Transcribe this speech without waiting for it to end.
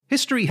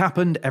History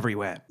happened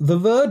everywhere. The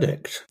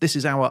verdict. This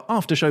is our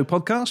after-show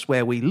podcast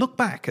where we look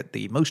back at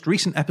the most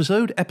recent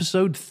episode,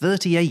 episode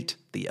 38,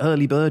 the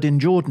early bird in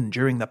Jordan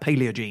during the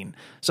Paleogene.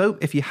 So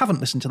if you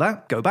haven't listened to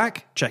that, go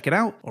back, check it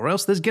out, or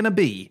else there's gonna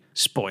be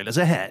spoilers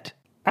ahead.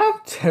 I'm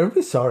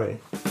terribly sorry.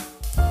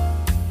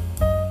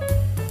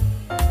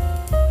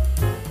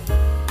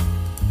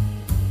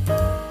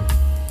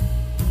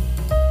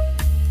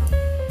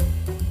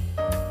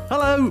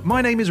 Hello,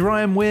 my name is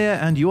Ryan Weir,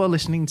 and you are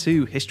listening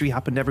to History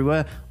Happened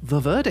Everywhere, The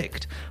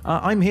Verdict.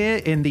 I'm here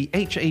in the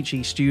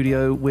HHE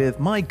studio with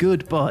my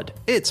good bud.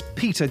 It's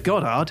Peter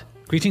Goddard.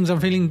 Greetings, I'm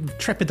feeling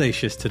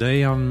trepidatious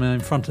today. I'm in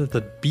front of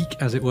the beak,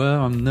 as it were.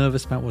 I'm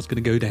nervous about what's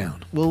going to go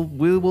down. Well,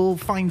 we will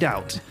find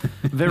out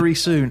very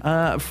soon.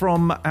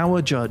 From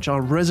our judge,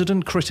 our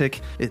resident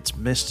critic, it's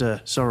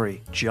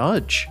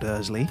Judge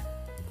Dursley.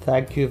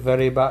 Thank you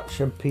very much,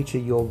 and Peter,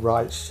 you're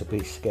right to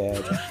be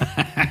scared.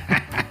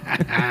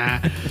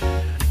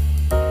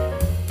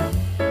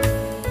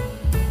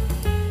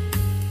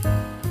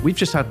 We've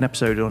just had an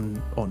episode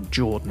on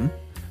Jordan,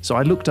 so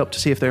I looked up to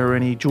see if there were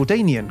any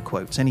Jordanian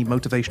quotes, any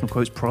motivational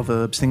quotes,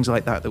 proverbs, things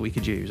like that we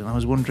could use, and I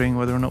was wondering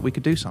whether or not we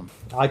could do some.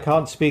 I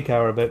can't speak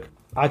Arabic.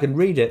 I can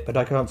read it, but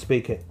I can't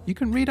speak it. You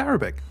can read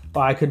Arabic?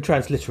 I can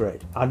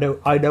transliterate. I know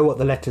what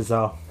the letters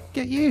are.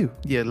 Get you,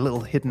 your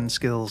little hidden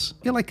skills.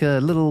 You're like a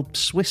little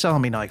Swiss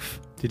Army knife.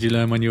 Did you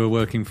learn when you were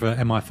working for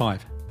MI5?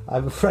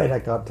 I'm afraid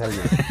I can't tell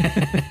you.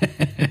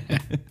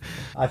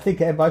 I think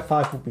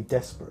MI5 would be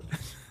desperate.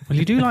 Well,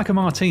 you do like a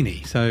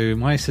martini, so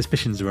my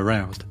suspicions are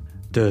aroused.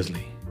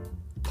 Dursley.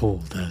 Paul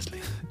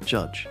Dursley.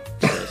 Judge.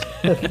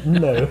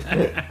 No.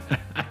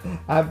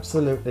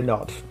 Absolutely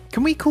not.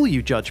 Can we call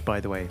you Judge,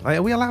 by the way? Like,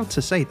 are we allowed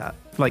to say that?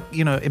 Like,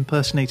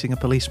 impersonating a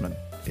policeman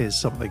is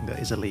something that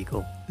is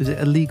illegal. Is it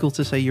illegal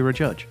to say you're a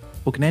judge?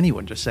 Or can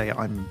anyone just say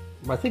I'm...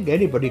 I think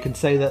anybody can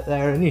say that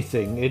they're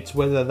anything. It's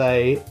whether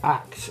they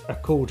act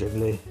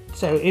accordingly.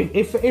 So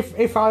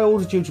if I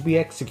ordered you to be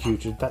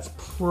executed, that's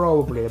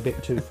probably a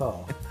bit too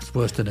far. That's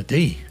worse than a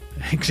D.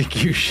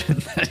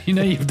 Execution.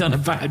 You've done a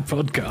bad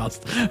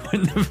podcast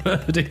when the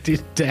verdict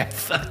is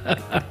death.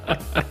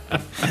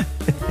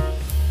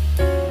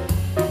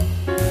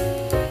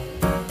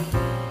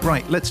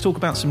 Right, let's talk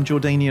about some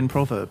Jordanian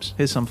proverbs.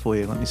 Here's some for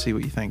you. Let me see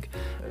what you think.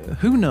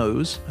 Who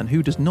knows and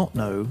who does not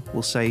know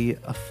will say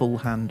a full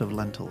hand of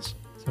lentils.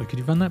 So could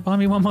you run that by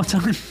me one more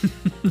time?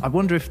 I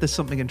wonder if there's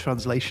something in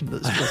translation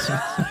that's just...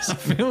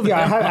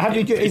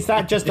 Is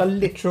that just a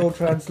literal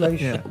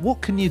translation? Yeah.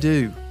 What can you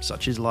do?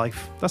 Such is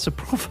life. That's a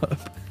proverb.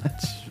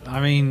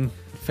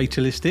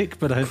 Fatalistic,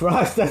 but...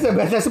 Christ,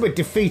 that's a bit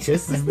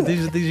defeatist, isn't it?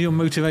 These are your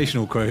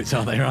motivational quotes,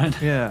 are they, right?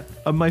 Yeah.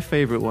 And my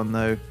favourite one,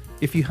 though,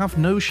 if you have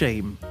no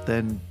shame,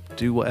 then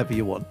do whatever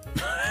you want.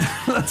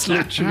 That's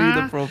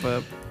literally the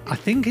proverb. I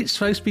think it's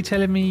supposed to be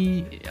telling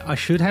me I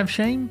should have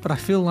shame, but I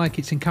feel like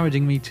it's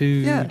encouraging me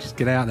to just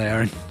get out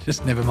there and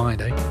just never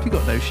mind, eh? If you've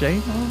got no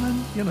shame,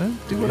 well then,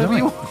 do whatever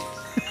you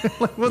want.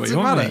 Like, what's the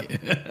matter?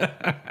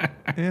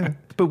 Yeah.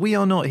 But we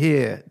are not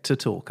here to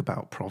talk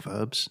about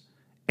proverbs.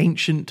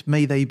 Ancient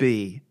may they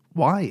be,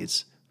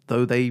 wise,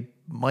 though they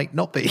might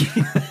not be,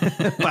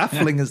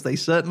 baffling as they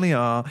certainly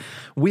are.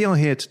 We are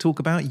here to talk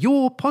about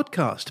your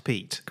podcast,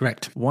 Pete.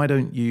 Correct. Why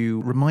don't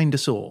you remind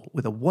us all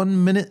with a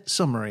 1-minute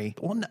summary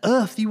what on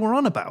earth you were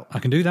on about? I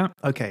can do that.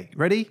 Okay,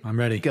 ready? I'm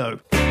ready.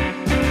 Go.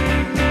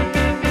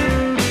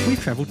 We've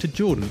travelled to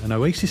Jordan, an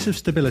oasis of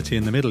stability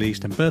in the Middle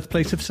East and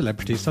birthplace of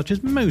celebrities such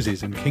as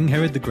Moses and King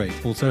Herod the Great.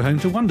 Also home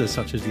to wonders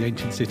such as the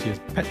ancient city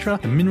of Petra,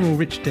 the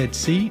mineral-rich Dead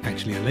Sea,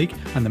 actually a lake,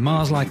 and the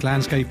Mars-like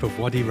landscape of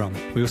Wadi Rum.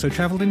 We also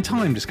travelled in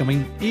time,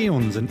 discovering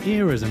eons and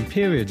eras and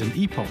periods and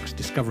epochs,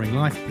 discovering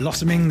life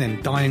blossoming,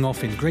 then dying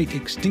off in great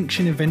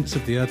extinction events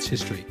of the Earth's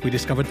history. We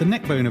discovered the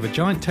neckbone of a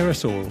giant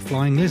pterosaur, or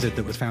flying lizard,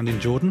 that was found in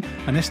Jordan,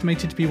 and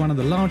estimated to be one of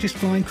the largest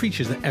flying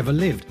creatures that ever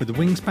lived, with a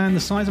wingspan the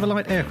size of a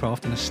light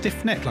aircraft and a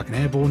stiff neck like an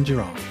airborne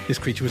giraffe. This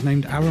creature was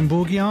named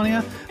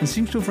Aramborgiania and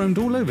seems to have roamed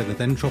all over the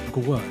then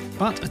tropical world.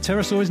 But a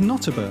pterosaur is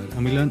not a bird,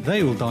 and we learnt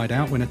they all died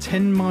out when a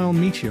 10-mile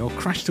meteor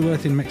crashed to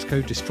Earth in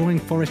Mexico, destroying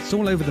forests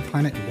all over the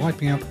planet and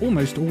wiping out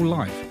almost all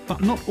life.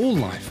 But not all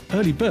life.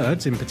 Early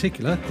birds, in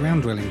particular,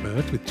 ground-dwelling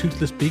birds with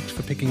toothless beaks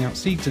for picking out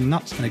seeds and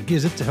nuts and a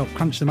gizzard to help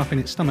crunch them up in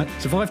its stomach,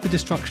 survived the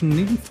destruction and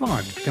even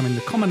thrived, becoming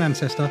the common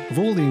ancestor of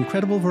all the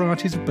incredible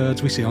varieties of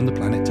birds we see on the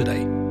planet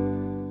today.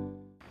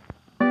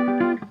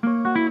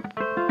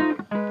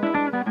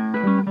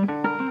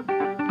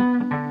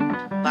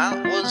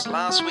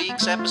 Last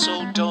week's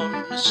episode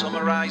done,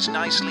 summarised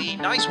nicely.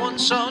 Nice one,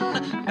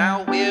 son.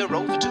 Now we're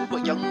over to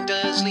a young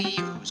Dursley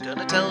who's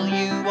gonna tell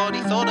you what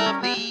he thought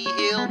of thee.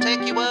 He'll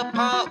take you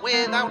apart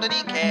without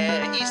any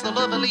care. He's the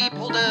lovely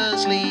Paul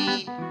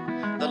Dursley.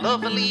 The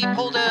lovely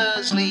Paul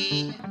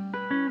Dursley.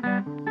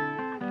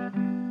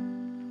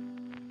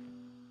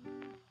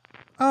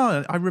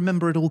 Oh, I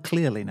remember it all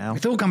clearly now.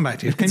 It's all come back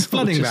to you. It came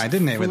flooding back,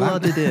 didn't it? With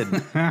that? Flooded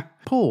in.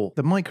 Paul,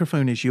 the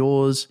microphone is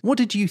yours. What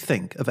did you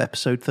think of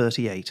episode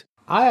 38?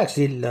 I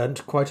actually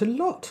learned quite a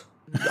lot.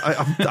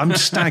 I'm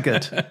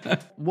staggered.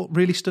 What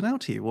really stood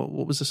out to you?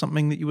 What was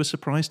something that you were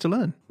surprised to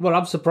learn? Well,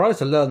 I'm surprised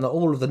to learn that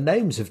all of the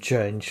names have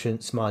changed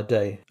since my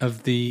day.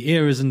 Of the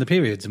eras and the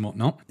periods and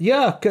whatnot.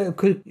 Yeah,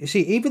 you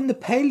see, even the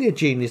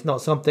Paleogene is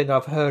not something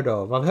I've heard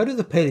of. I've heard of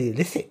the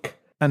Paleolithic.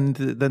 And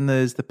then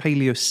there's the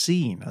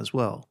Paleocene as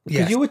well.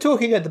 Because you were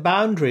talking at the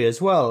boundary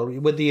as well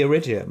with the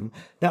iridium.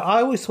 Now,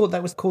 I always thought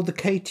that was called the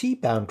KT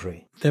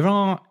boundary. There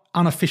are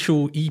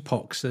unofficial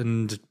epochs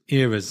and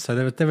eras. So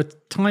there are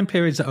time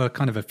periods that are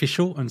kind of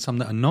official and some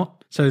that are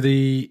not. So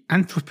the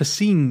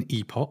Anthropocene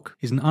epoch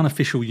is an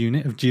unofficial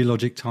unit of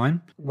geologic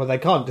time. Well, they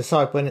can't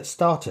decide when it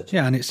started.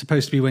 Yeah, and it's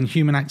supposed to be when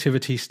human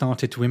activity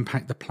started to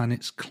impact the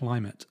planet's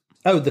climate.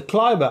 Oh, the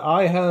climate.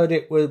 I heard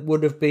it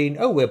would have been,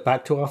 we're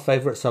back to our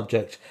favourite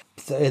subject.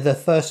 The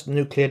first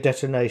nuclear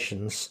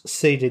detonations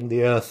seeding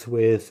the Earth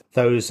with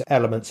those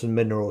elements and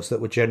minerals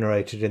that were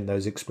generated in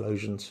those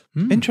explosions.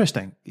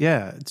 Interesting.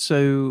 Yeah.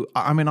 So,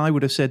 I mean, I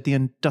would have said the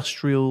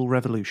Industrial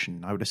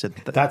Revolution. I would have said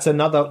that. That's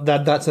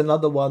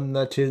another one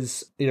that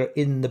is,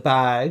 in the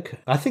bag.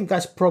 I think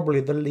that's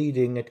probably the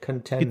leading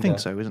contender. You'd think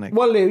so, isn't it?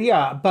 Well,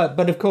 yeah,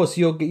 but of course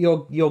you're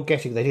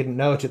getting, they didn't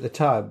know it at the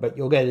time, but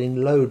you're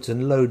getting loads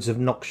and loads of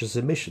noxious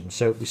emissions.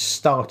 So it was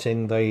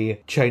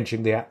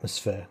changing the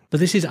atmosphere. But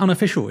this is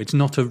unofficial. It's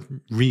not a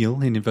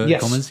real, in inverted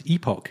commas,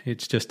 epoch.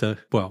 It's just I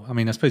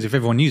suppose if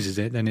everyone uses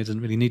it, then it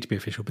doesn't really need to be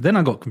official. But then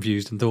I got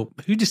confused and thought,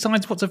 who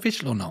decides what's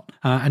official or not?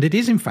 And it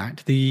is, in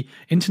fact, the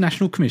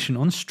International Commission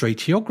on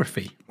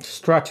Stratigraphy.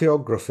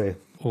 Stratigraphy.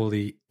 Or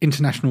the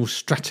International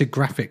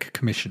Stratigraphic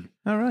Commission.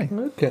 All right.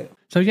 Okay.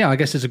 So, yeah, I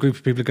guess there's a group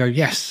of people who go,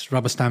 yes,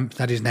 rubber stamp,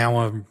 that is now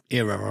an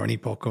era or an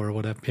epoch or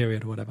whatever,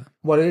 period or whatever.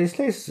 Well, it's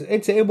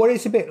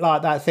a bit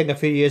like that thing a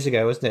few years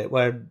ago, isn't it?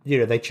 Where,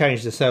 they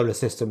changed the solar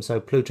system so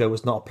Pluto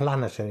was not a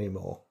planet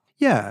anymore.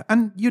 Yeah,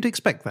 and you'd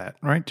expect that,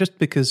 right? Just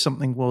because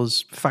something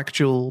was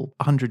factual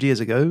 100 years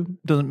ago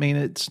doesn't mean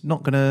it's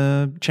not going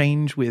to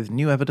change with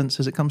new evidence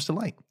as it comes to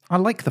light. I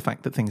like the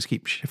fact that things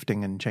keep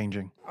shifting and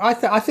changing.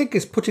 I think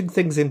it's putting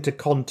things into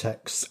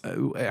context.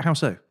 How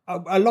so?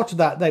 A lot of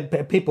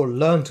that, people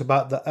learnt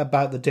about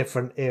the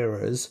different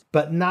eras,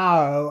 but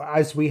now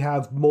as we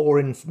have more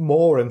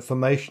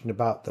information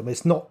about them,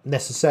 it's not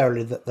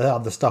necessarily that the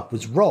other stuff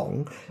was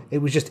wrong. It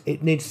was just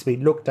it needs to be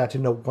looked at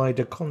in a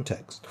wider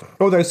context.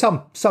 Although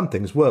some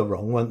things were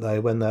wrong, weren't they?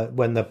 When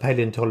the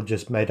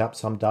paleontologists made up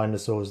some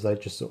dinosaurs, they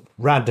just sort of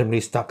randomly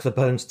stuck the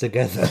bones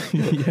together.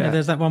 Yeah,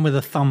 there's that one with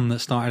a thumb that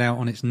started out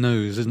on its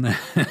nose, isn't there?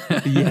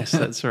 Yes,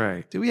 that's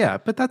right. Yeah,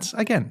 but that's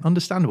again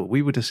understandable.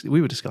 We were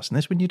discussing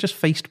this when you're just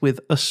faced with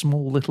a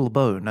small little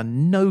bone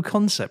and no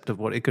concept of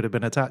what it could have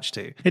been attached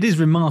to. It is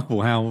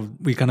remarkable how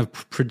we kind of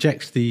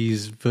project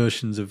these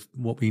versions of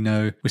what we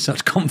know with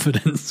such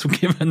confidence,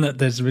 given that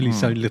there's really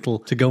so little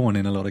to go on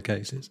in a lot of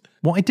cases.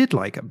 What I did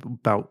like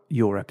about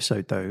your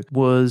episode, though,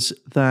 was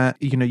that,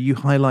 you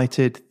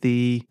highlighted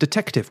the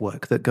detective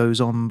work that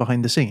goes on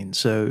behind the scenes.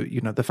 So,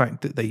 the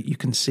fact that you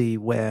can see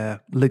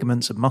where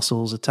ligaments and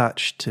muscles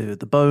attach to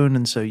the bone,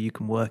 and so you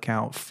can work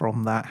out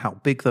from that how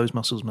big those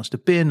muscles must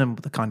have been and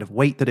the kind of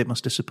weight that it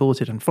must have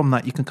supported. And from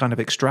that, you can kind of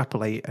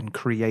extrapolate and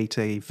create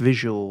a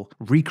visual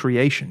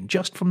recreation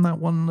just from that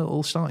one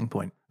little starting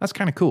point. That's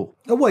kind of cool.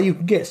 Well, you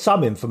can get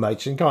some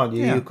information, can't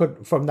you? Yeah. You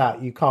could from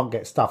that. You can't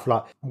get stuff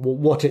like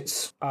what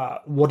its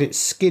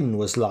skin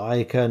was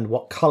like and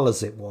what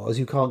colours it was.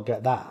 You can't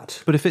get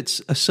that. But if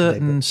it's a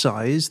certain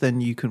size, then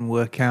you can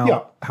work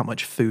out how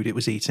much food it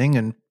was eating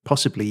and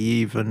possibly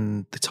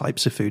even the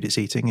types of food it's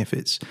eating. If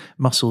its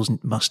muscles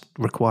must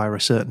require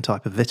a certain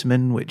type of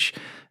vitamin, which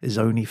is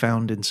only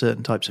found in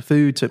certain types of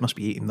food, so it must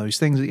be eating those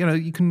things.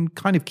 You can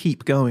kind of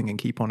keep going and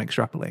keep on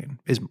extrapolating.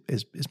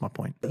 Is my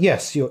point?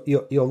 Yes,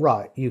 you're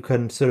right. You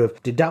can sort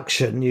of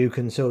deduction. You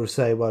can sort of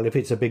say, well, if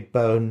it's a big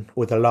bone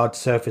with a large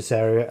surface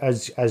area,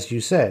 as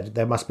you said,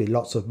 there must be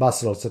lots of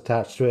muscles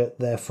attached to it.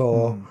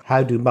 Therefore,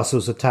 how do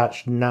muscles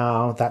attach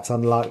now? That's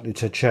unlikely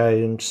to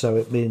change. So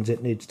it means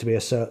it needs to be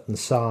a certain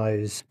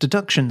size.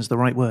 Deduction's the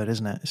right word,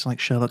 isn't it? It's like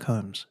Sherlock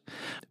Holmes.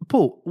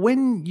 Paul,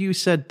 when you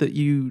said that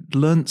you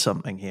learnt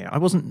something here,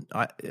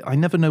 I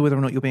never know whether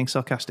or not you're being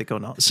sarcastic or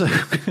not. So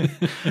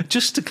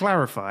just to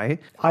clarify.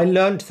 I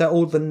learnt that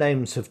all the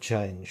names have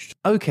changed.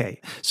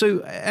 Okay. So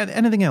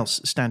anything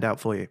else stand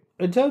out for you?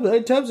 In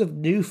terms of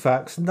new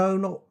facts,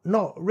 no,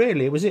 not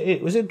really. It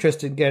was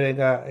interesting hearing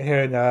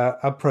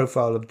a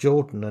profile of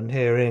Jordan and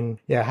hearing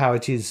how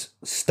it is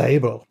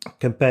stable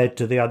compared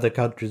to the other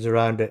countries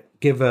around it,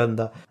 given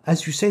the,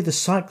 as you say, the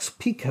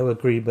Sykes-Picot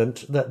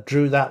Agreement that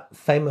drew that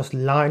famous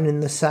line in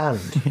the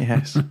sand.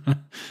 Yes.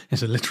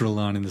 It's a literal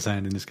line in the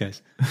sand in this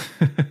case.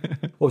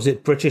 Or was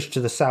it British to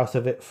the south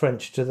of it,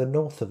 French to the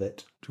north of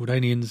it?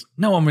 Jordanians,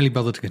 no one really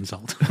bothered to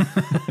consult.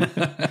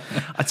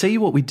 I tell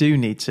you what we do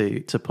need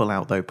to pull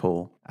out though,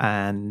 Paul,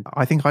 and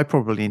I think I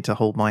probably need to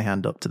hold my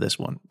hand up to this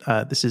one.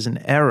 This is an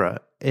error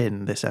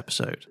in this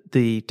episode.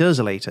 The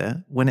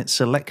Dersilator, when it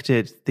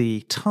selected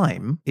the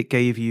time, it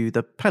gave you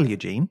the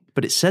Paleogene,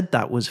 but it said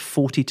that was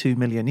 42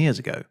 million years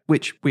ago,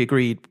 which we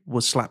agreed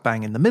was slap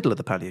bang in the middle of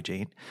the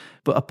Paleogene.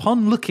 But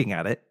upon looking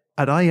at it,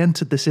 and I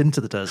entered this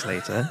into the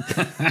Durslator,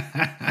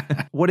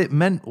 what it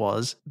meant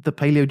was the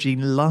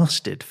Paleogene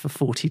lasted for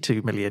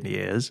 42 million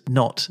years,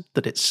 not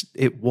that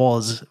it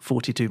was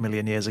 42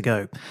 million years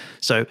ago.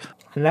 So...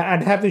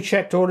 And have you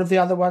checked all of the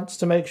other ones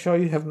to make sure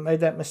you haven't made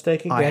that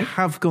mistake again? I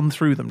have gone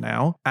through them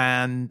now,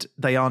 and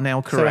they are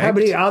now correct. So how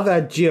many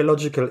other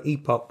geological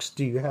epochs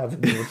do you have?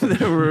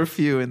 There were a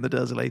few in the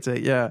Durslator,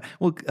 yeah.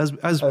 Well, as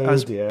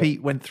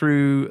Pete went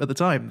through at the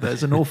time,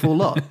 there's an awful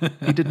lot.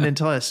 He did an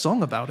entire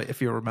song about it, if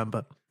you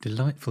remember.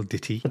 Delightful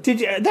ditty.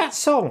 That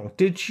song,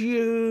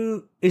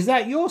 is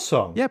that your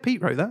song? Yeah,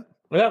 Pete wrote that.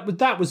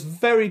 That was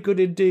very good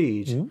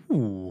indeed.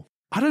 Ooh.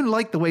 I don't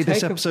like the way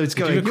this episode's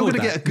going. You're going to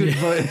get a good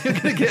vote. You're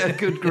going to get a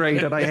good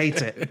grade, and I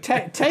hate it.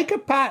 Take a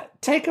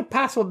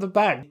pat on the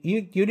back.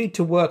 You need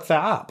to work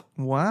that up.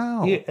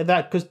 Wow.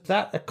 Because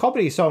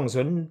comedy songs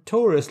are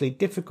notoriously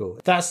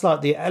difficult. That's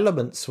like the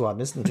Elements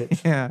one, isn't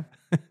it? Yeah.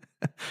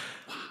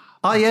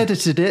 I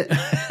edited it.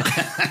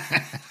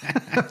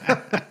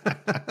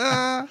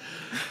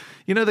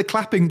 You know, the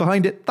clapping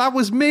behind it, that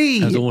was me.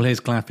 That was all his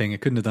clapping. I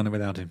couldn't have done it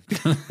without him.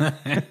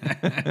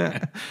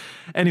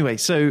 Anyway,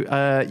 so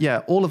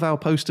all of our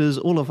posters,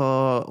 all of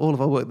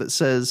our work that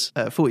says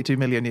 42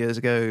 million years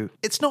ago,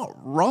 it's not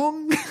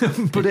wrong,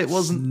 but it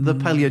wasn't the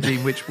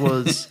Paleogene, which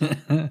was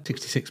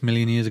 66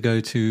 million years ago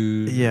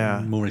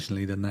to more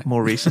recently than that.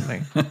 More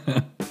recently.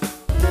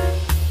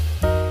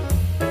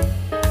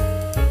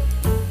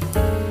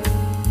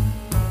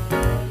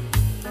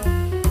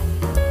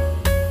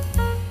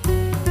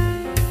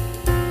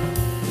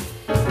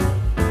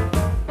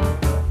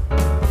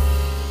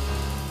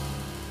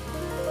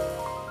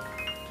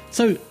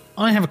 So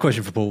I have a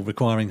question for Paul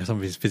requiring some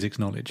of his physics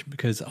knowledge,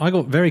 because I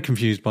got very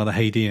confused by the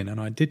Hadean, and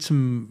I did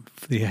some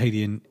for the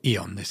Hadean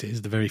eon. This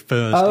is the very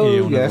first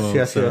eon of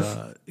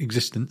world's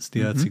existence,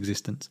 the Earth's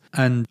existence.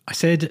 And I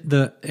said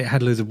that it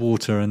had loads of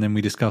water, and then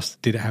we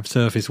discussed, did it have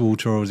surface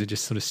water, or was it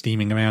just sort of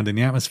steaming around in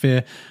the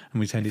atmosphere? And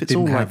we said it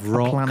didn't have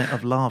rock. It's all like a planet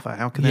of lava.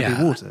 How can there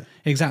be water?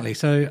 Exactly.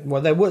 So,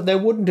 well, there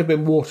wouldn't have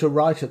been water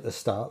right at the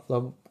start,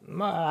 and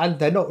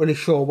they're not really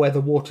sure where the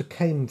water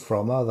came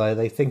from, are they?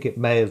 They think it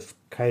may have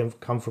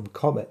come from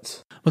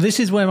comets. Well, this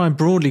is where I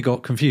broadly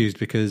got confused,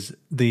 because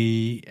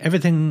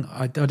everything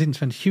I didn't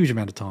spend a huge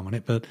amount of time on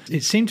it, but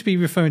it seemed to be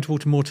referring to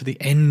water more to the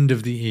end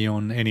of the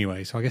eon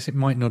anyway. So I guess it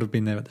might not have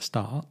been there at the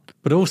start.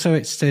 But also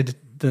it said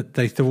that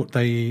they thought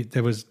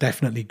there was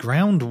definitely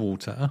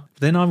groundwater.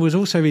 Then I was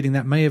also reading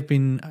that may have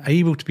been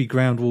able to be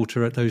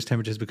groundwater at those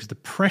temperatures because the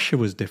pressure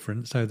was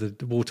different, so the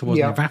water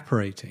wasn't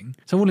evaporating.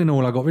 So all in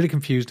all, I got really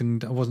confused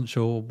and I wasn't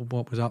sure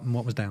what was up and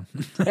what was down.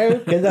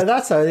 Okay,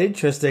 that's an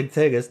interesting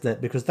thing, isn't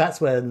it? Because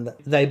that's when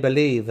they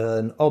believe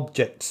an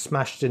object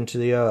smashed into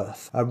the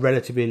Earth, a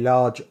relatively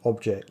large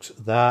object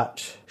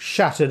that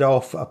shattered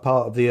off a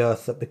part of the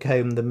Earth that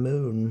became the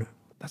Moon.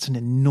 That's an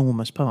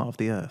enormous part of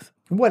the Earth.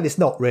 Well, it's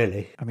not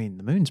really. I mean,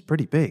 the moon's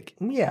pretty big.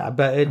 Yeah,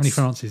 but it's... How many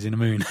Frances in a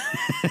moon?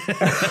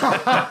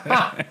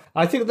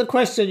 I think the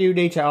question you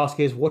need to ask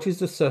is, what is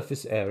the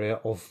surface area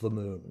of the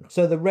moon?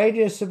 So the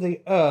radius of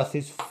the Earth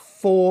is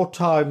 4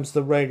 times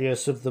the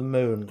radius of the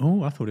moon.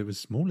 Oh, I thought it was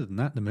smaller than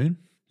that, the moon.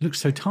 It looks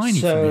so tiny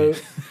for me.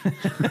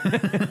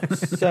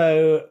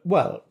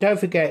 Well, don't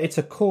forget, it's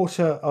a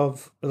quarter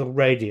of the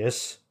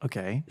radius.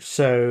 Okay.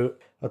 So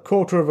a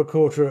quarter of a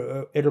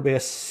quarter, it'll be a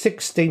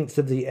 16th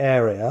of the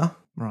area.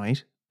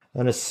 Right.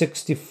 And a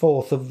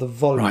 64th of the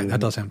volume. Right, that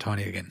does sound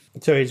tiny again.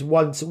 So it's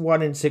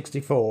 1 in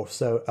 64.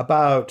 So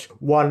about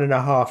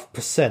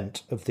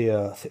 1.5% of the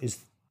Earth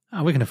is...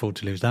 Oh, we can afford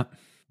to lose that.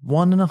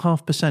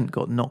 1.5%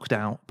 got knocked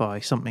out by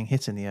something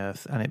hitting the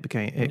Earth, and it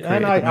became...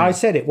 And I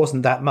said it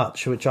wasn't that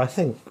much, which I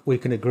think we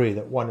can agree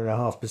that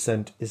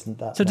 1.5% isn't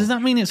that much. So does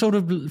that mean it sort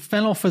of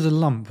fell off as a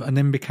lump and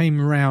then became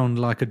round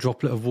like a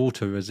droplet of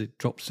water as it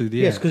drops through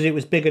the air? Yes, because it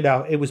was big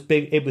enough. It was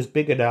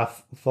big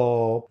enough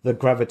for the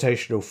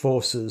gravitational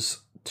forces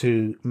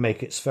to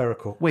make it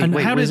spherical. Wait,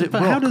 was it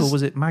rock or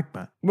was it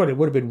magma? Well, it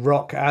would have been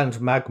rock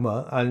and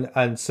magma,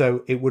 and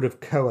so it would have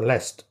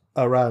coalesced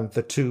around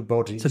the two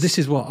bodies. So this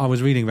is what I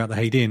was reading about the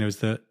Hadean, was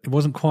that it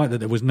wasn't quite that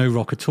there was no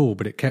rock at all,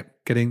 but it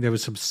kept getting, there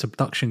was some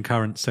subduction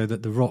current so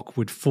that the rock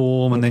would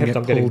form and then get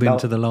pulled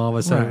into the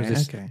lava. So it was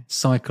this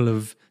cycle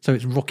of, so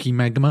it's rocky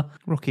magma.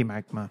 Rocky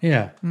magma.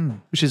 Yeah.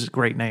 Which is a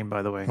great name,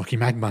 by the way. Rocky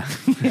magma.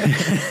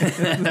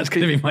 That's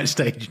going to be my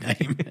stage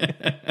name.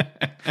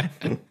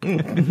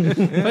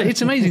 But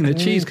it's amazing that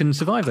cheese can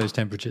survive those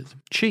temperatures.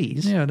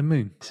 Cheese? Yeah, the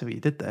moon. So what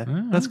you did there.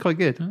 That's quite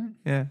good.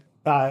 Yeah.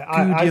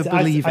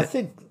 I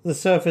think the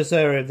surface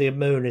area of the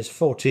moon is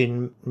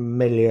 14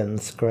 million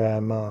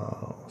square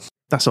miles.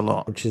 That's a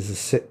lot. Which is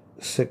the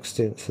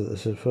 16th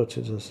of the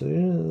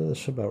 14th.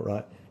 That's about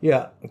right.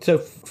 Yeah. So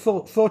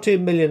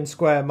 14 million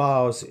square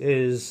miles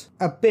is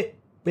a bit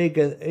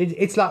bigger.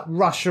 It's like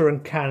Russia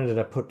and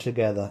Canada put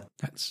together.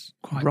 That's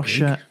quite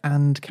Russia big.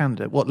 and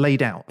Canada. What,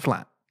 laid out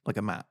flat? Like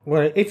a map?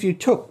 Well, if you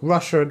took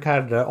Russia and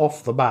Canada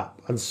off the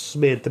map and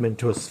smeared them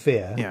into a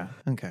sphere,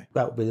 that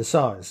would be the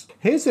size.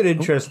 Here's an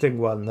interesting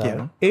one, though.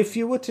 Yeah. If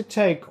you were to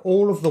take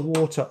all of the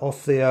water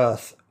off the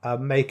Earth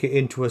make it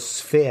into a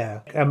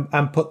sphere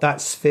and put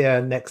that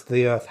sphere next to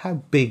the Earth, how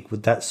big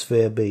would that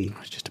sphere be?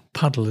 It's just a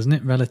puddle, isn't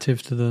it,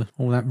 relative to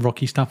all that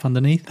rocky stuff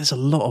underneath? There's a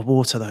lot of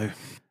water, though.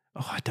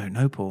 Oh, I don't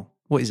know, Paul.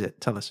 What is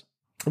it? Tell us.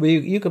 Well,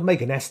 you could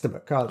make an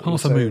estimate, can't you?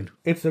 Half a moon.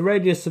 If the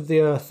radius of the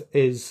Earth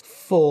is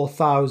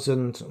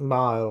 4,000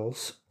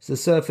 miles, the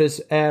surface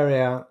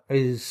area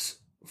is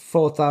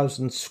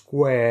 4,000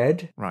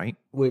 squared. Right.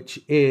 Which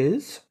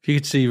is... If you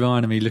could see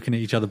Ryan and me looking at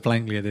each other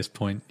blankly at this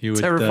point, you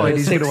would... Terrified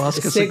he's going to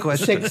ask us a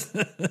question.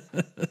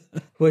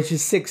 Which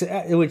is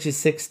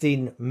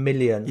 16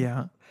 million.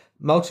 Yeah.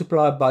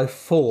 Multiplied by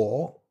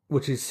 4,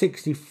 which is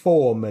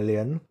 64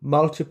 million,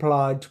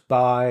 multiplied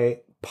by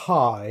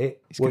pi,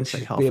 which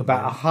would be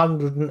about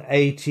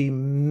 180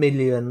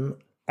 million.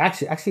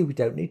 Actually, we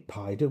don't need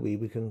pi, do we?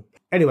 We can...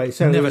 Anyway,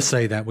 so... Never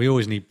say that. We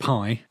always need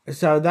pi.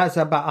 So that's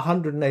about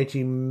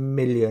 180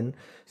 million.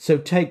 So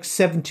take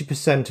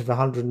 70% of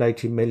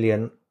 180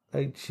 million.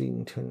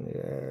 18, 20...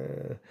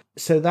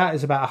 so that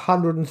is about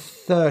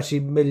 130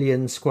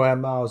 million square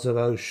miles of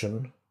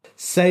ocean.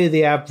 Say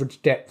the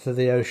average depth of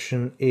the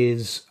ocean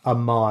is a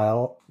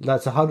mile.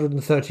 That's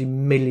 130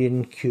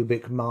 million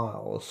cubic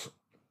miles.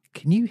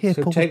 Can you hear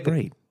Paul's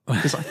brain?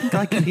 Because I think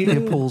I can hear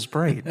Paul's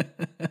brain.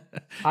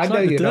 I know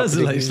you're not.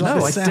 No,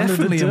 I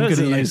definitely am going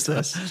to use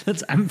this.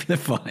 That's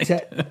amplified.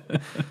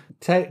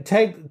 Take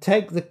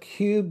the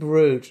cube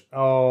root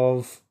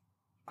of...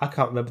 I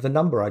can't remember the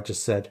number I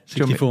just said.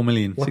 64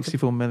 million.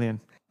 64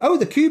 million. Oh,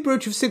 the cube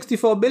root of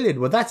 64 million.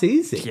 Well, that's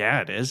easy.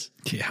 Yeah, it is.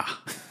 Yeah.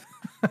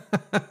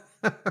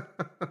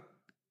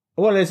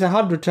 Well, it's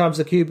 100 times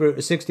the cube root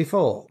of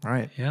 64.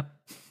 Right. Yep.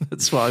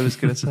 That's what I was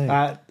going to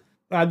say.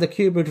 And the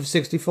cube root of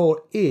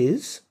 64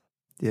 is...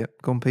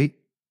 Yep. Go on, Pete.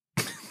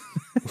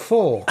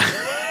 4.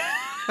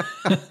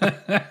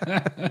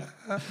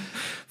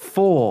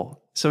 4.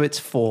 So it's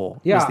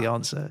 4 was the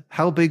answer.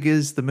 How big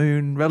is the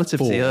moon relative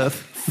to the Earth?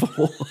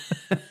 4.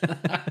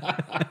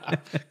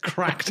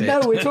 Cracked it.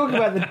 No, we're talking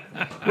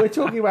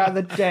about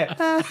the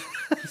depth.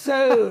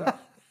 So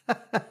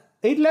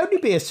it'll only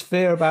be a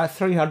sphere about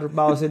 300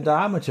 miles in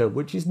diameter,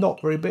 which is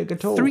not very big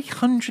at all.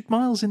 300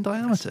 miles in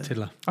diameter?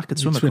 I could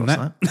swim across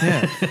that.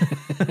 Yeah.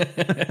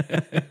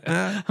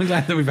 I'm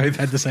glad that we both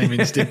had the same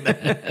instinct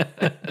there.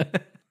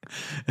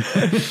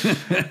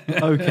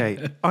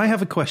 Okay, I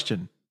have a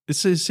question.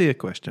 This is a sincere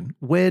question.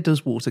 Where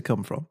does water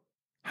come from?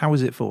 How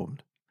is it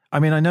formed? I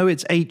mean, I know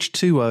it's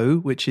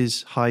H2O, which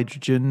is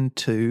hydrogen,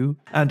 2,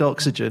 and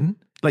oxygen.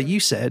 Like you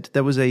said,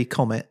 there was a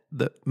comet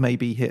that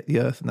maybe hit the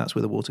Earth, and that's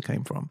where the water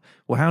came from.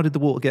 Well, how did the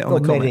water get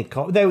on the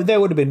comet? There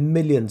would have been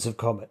millions of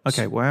comets.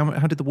 Okay, well,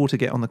 how did the water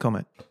get on the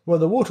comet? Well,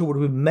 the water would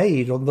have been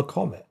made on the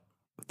comet.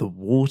 The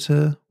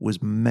water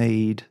was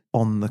made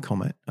on the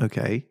comet.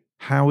 Okay,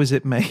 how is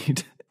it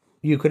made?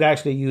 You could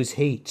actually use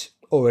heat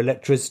or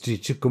electricity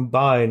to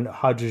combine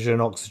hydrogen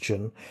and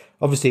oxygen.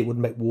 Obviously, it would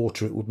make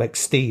water, it would make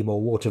steam or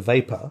water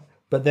vapor.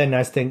 But then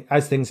as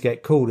things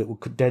get cooled, it will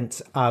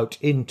condense out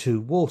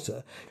into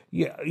water.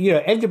 You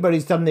know,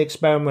 everybody's done the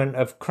experiment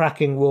of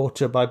cracking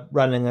water by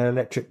running an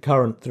electric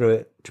current through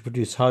it to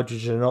produce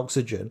hydrogen and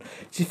oxygen.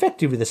 It's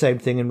effectively the same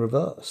thing in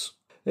reverse.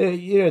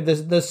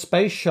 The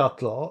space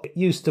shuttle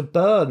used to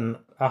burn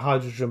a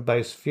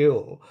hydrogen-based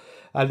fuel,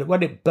 and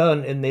when it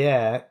burnt in the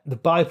air, the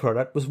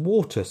byproduct was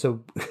water.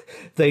 So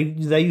they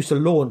used to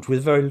launch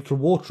with very little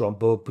water on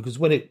board, because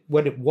when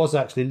it was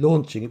actually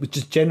launching, it was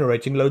just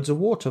generating loads of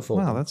water for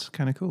them. Wow, that's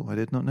kind of cool. I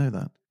did not know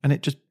that. And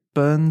it just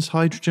burns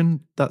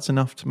hydrogen. That's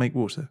enough to make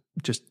water.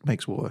 It just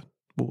makes water.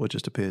 Water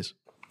just appears.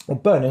 Well,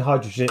 burning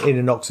hydrogen in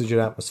an oxygen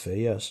atmosphere,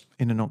 yes.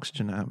 In an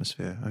oxygen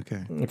atmosphere,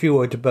 okay. If you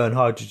were to burn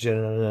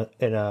hydrogen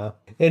in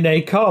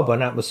a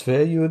carbon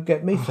atmosphere, you would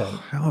get methane.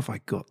 Oh, how have I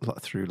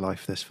got through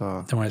life this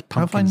far? Don't worry, it's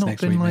pumpkins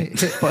next week. Have I not been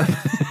hit by...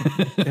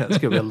 Yeah, it's going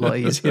to be a lot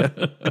easier.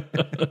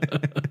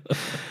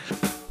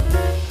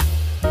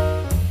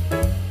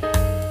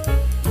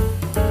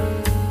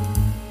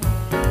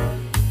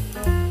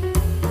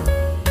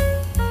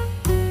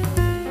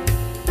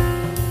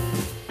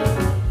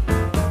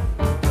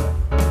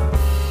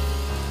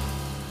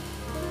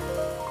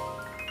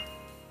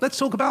 Let's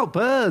talk about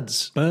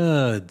birds.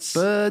 Birds.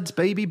 Birds,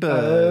 baby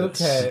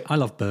birds. Okay. I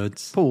love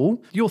birds.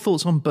 Paul, your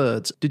thoughts on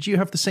birds. Did you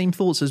have the same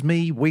thoughts as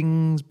me?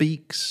 Wings,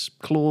 beaks,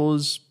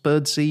 claws,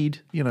 birdseed,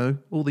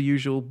 all the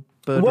usual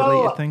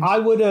bird-related things? I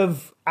would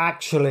have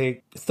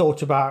actually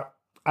thought about,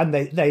 and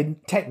they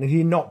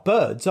technically not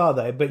birds, are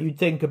they? But you'd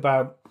think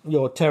about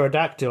your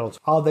pterodactyls.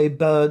 Are they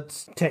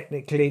birds?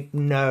 Technically,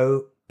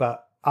 no,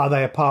 but are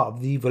they a part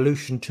of the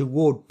evolution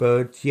toward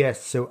birds?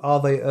 Yes. So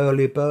are they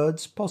early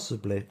birds?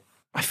 Possibly.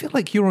 I feel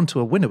like you're onto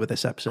a winner with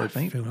this episode,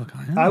 mate. I feel like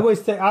I am. I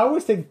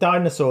always think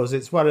dinosaurs.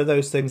 It's one of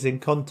those things in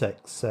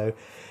context. So,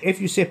 if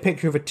you see a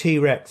picture of a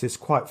T-Rex, it's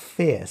quite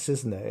fierce,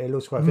 isn't it? It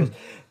looks quite fierce.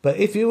 But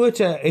if you were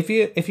to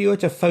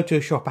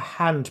Photoshop a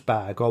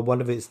handbag on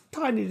one of its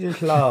tiny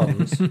little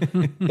arms,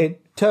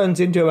 it turns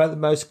into about the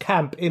most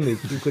camp image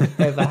you could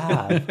ever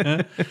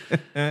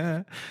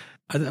have.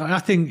 I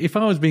think if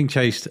I was being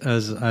chased,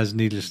 as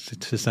needless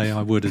to say,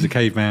 I would, as a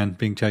caveman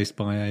being chased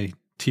by a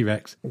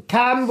T-Rex.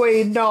 Can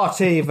we not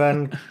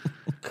even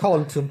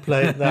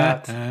contemplate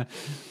that?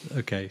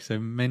 Okay, so are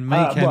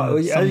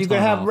you going to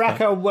have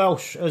Raquel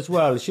Welch as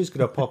well? She's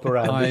going to pop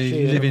around. I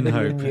live in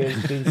hope.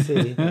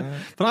 BC.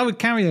 But I would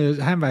carry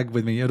a handbag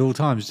with me at all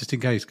times, just in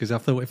case, because I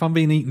thought if I'm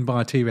being eaten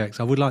by a T-Rex,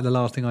 I would like the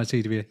last thing I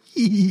see to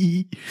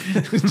be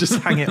just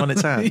hang it on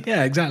its hand.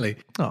 Yeah, exactly.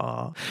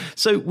 Aww.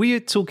 So we are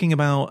talking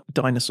about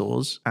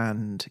dinosaurs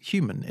and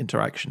human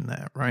interaction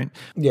there, right?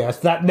 Yes,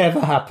 that never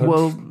happened.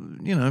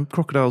 Well,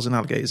 crocodiles and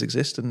alligators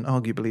exist, and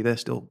arguably they're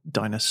still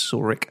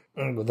dinosauric.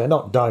 Well, they're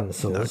not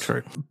dinosaurs. No,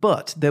 true.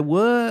 But there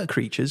were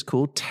creatures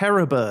called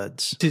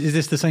terror-birds. Is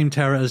this the same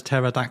terror as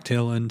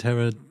pterodactyl and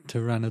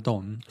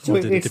pteranodon? So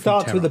it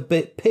starts with a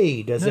bit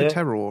P, does it?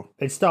 Terror.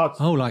 It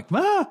starts... Oh, like...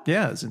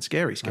 Yeah, it's in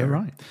scary. Oh,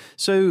 right.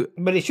 So...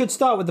 But it should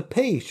start with a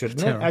P,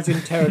 shouldn't it? As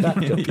in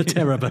pterodactyl. The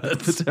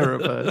terror-birds. The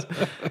terror-birds.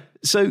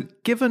 So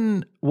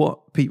given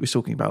what Pete was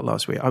talking about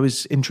last week, I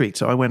was intrigued.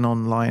 So I went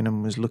online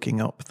and was looking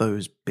up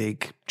those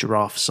big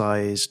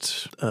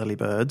giraffe-sized early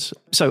birds.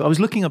 So I was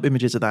looking up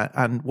images of that,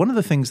 and one of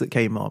the things that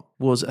came up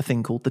was a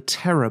thing called the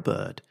terror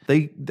bird.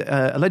 They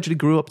allegedly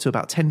grew up to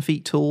about 10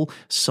 feet tall.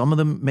 Some of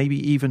them maybe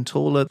even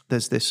taller.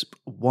 There's this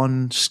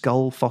one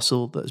skull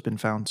fossil that has been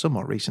found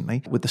somewhat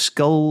recently, with the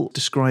skull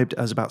described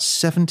as about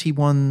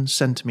 71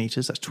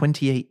 centimeters, that's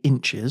 28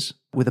 inches,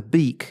 with a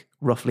beak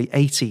roughly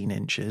 18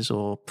 inches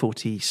or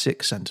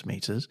 46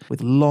 centimeters,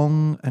 with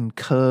long and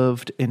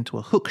curved into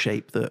a hook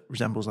shape that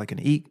resembles like an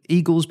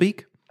eagle's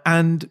beak.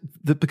 And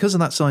because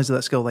of that size of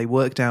that skull, they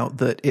worked out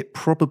that it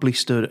probably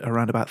stood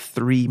around about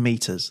 3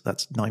 meters.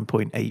 That's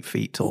 9.8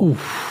 feet tall.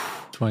 Oof.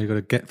 That's why you've got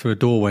to get through a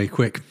doorway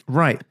quick.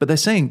 Right. But they're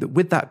saying that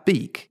with that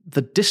beak,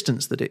 the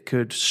distance that it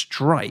could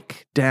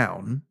strike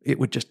down, it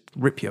would just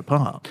rip you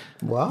apart.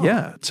 Wow.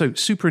 Yeah. So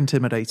super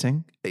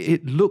intimidating.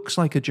 It looks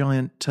like a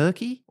giant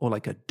turkey or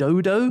like a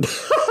dodo.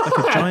 Like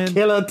a giant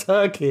killer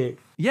turkey.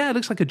 Yeah, it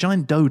looks like a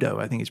giant dodo.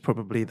 I think it's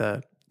probably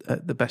the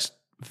best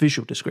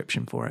visual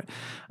description for it.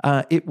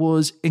 It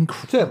was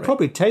incredible. So it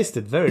probably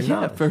tasted very nice.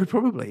 Yeah, very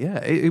probably,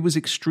 yeah. It was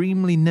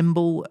extremely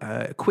nimble,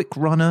 a quick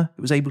runner.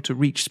 It was able to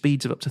reach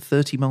speeds of up to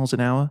 30 miles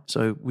an hour,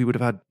 so we would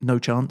have had no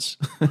chance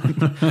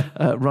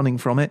running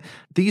from it.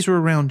 These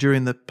were around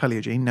during the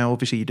Paleogene. Now,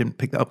 obviously, you didn't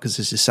pick that up because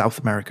this is South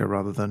America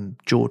rather than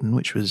Jordan,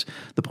 which was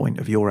the point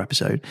of your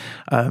episode.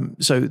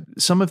 So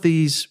some of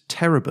these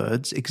terror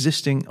birds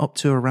existing up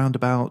to around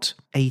about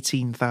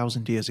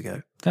 18,000 years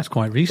ago. That's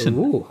quite recent.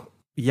 Ooh.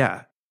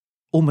 Yeah.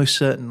 Almost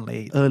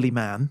certainly early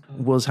man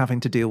was having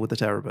to deal with the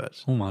terror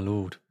birds. Oh my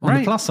lord. On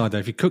the plus side though,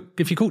 if you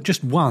cook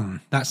just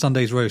one, that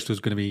Sunday's roast was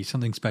going to be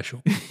something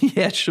special.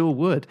 Yeah, sure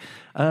would.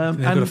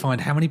 They've got to find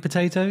how many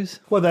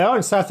potatoes? Well, they are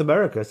in South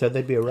America, so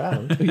they'd be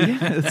around. Yeah,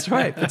 that's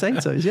right.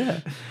 Potatoes,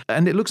 yeah.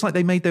 And it looks like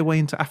they made their way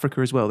into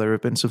Africa as well. There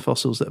have been some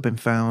fossils that have been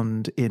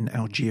found in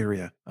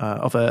Algeria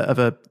of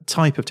a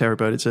type of terror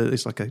bird.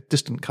 It's like a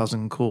distant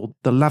cousin called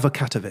the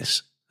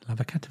Lavacatavis.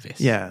 Lavacatavis?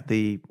 Yeah,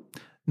 the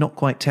not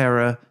quite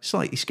terror,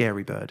 slightly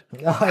scary bird.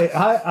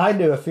 I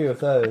knew a few of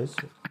those.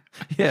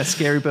 Yeah,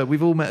 scary bird.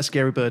 We've all met a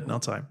scary bird in our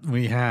time.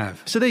 We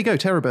have. So there you go,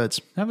 terror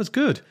birds. That was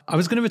good. I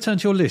was going to return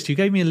to your list. You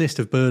gave me a list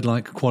of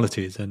bird-like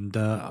qualities, and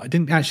I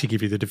didn't actually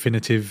give you the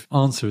definitive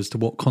answer as to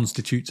what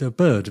constitutes a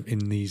bird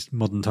in these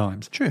modern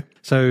times. True.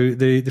 So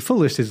the full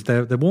list is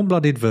they're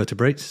warm-blooded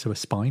vertebrates, so a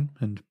spine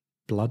and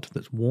blood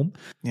that's warm.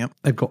 Yep.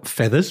 They've got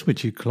feathers,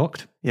 which you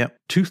clocked. Yep.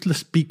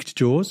 Toothless beaked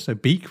jaws, so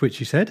beak,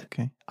 which you said.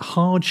 Okay.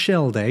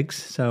 Hard-shelled eggs,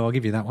 so I'll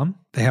give you that one.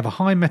 They have a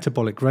high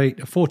metabolic rate,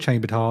 a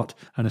 4-chambered heart,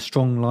 and a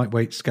strong,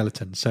 lightweight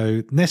skeleton.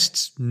 So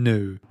nests,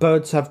 no.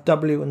 Birds have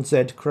W and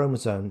Z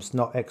chromosomes,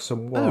 not X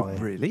and Y. Oh,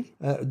 really?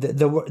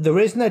 The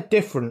reason they're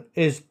different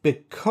is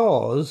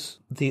because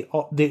the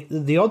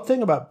odd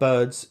thing about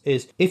birds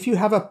is if you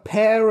have a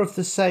pair of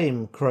the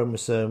same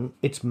chromosome,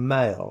 it's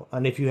male,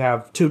 and if you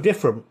have two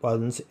different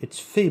ones, it's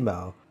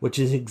female, which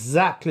is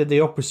exactly the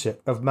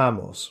opposite of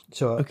mammals.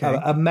 So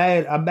a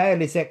male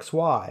is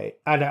XY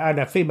and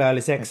a female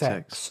is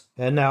XX.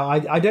 And now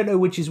I don't know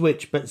which is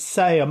which, but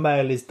say a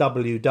male is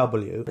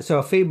WW, so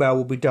a female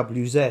will be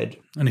WZ.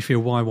 And if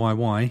you're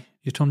YYY,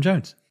 you're Tom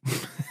Jones.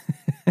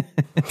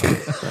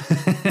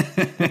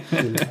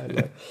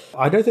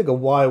 I don't think a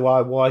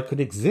YYY could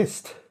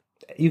exist.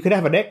 You could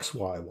have an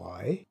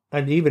XYY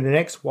and even an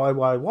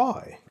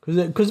XYYY.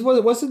 Because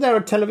wasn't there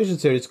a television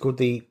series called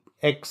the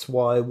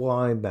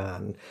XYY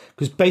Man?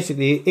 Because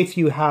basically if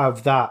you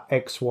have that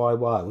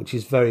XYY, which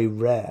is very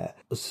rare,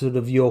 sort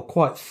of you're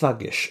quite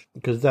thuggish,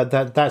 because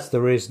that's the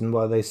reason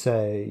why they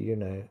say, you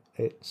know,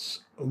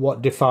 it's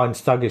what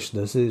defines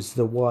thuggishness is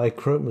the Y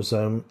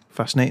chromosome.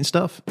 Fascinating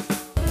stuff.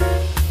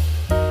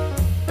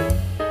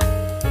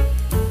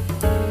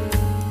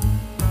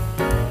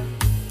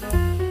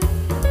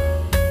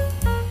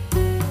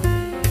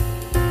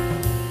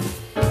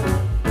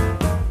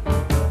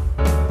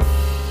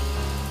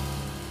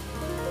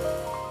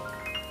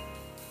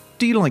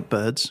 Do you like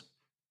birds?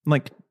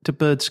 Like, do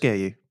birds scare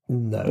you?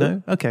 No.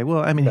 No? Okay,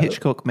 well, I mean,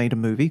 Hitchcock made a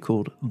movie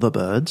called The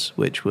Birds,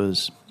 which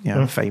was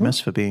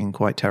famous for being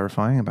quite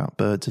terrifying, about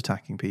birds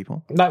attacking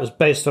people. That was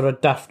based on a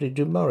Daphne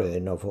du Maurier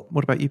novel.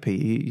 What about you,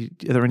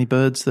 Pete? Are there any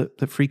birds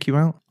that freak you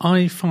out?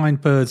 I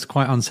find birds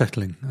quite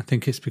unsettling. I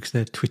think it's because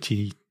they're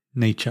twitchy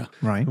nature.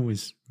 Right.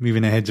 Always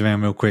moving their heads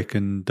around real quick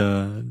and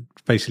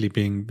basically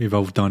being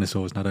evolved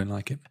dinosaurs, and I don't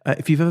like it.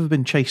 If you've ever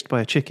been chased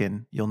by a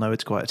chicken, you'll know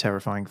it's quite a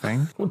terrifying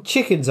thing. Well,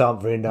 chickens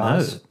aren't very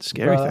nice. No,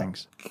 scary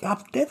things.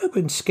 I've never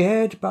been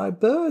scared by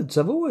birds.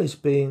 I've always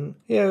been,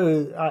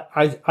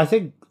 I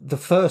think the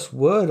first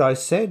word I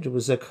said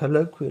was a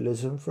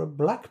colloquialism for a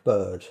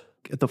blackbird.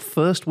 The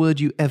first word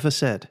you ever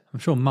said. I'm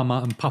sure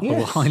Mama and Papa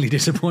were highly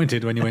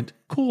disappointed when you went,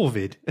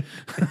 Corvid.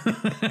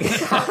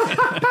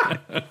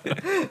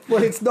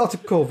 Well, it's not a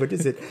corvid,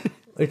 is it?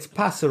 It's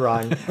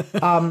passerine.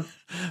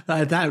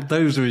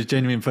 Those were his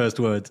genuine first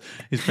words.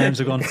 His parents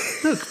have gone,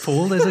 look,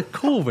 Paul, there's a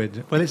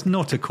corvid. Well, it's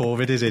not a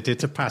corvid, is it?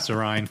 It's a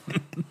passerine.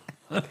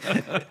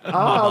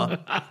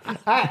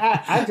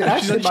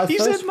 Actually, he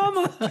said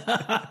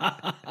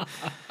Mama.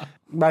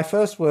 My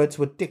first words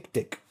were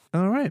dick.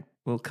 All right,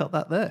 we'll cut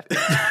that there.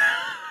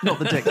 Not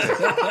the dick.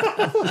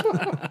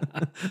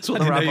 That's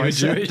what the rabbi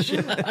said. Jewish.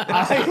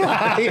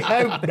 I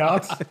hope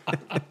not.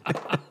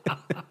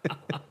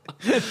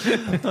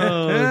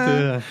 Oh,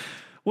 dear.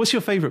 What's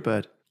your favourite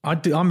bird?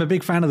 I'm a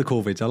big fan of the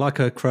corvids. I like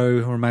a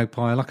crow or a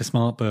magpie. I like a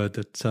smart bird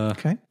that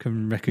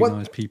can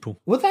recognise people.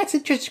 Well, that's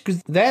interesting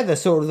because they're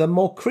the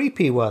more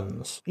creepy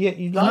ones. Yeah,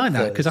 you like I like that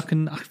those. because I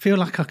feel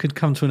like I could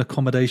come to an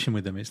accommodation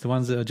with them. It's the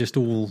ones that are just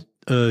all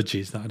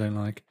urges that I don't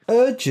like.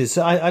 Urges?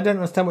 I don't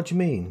understand what you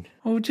mean.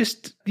 Or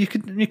just you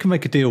can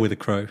make a deal with a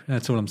crow.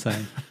 That's all I'm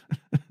saying.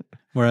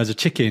 Whereas a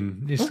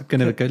chicken is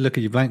going to go look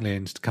at you blankly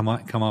and just come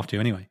after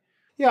you anyway.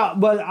 Yeah,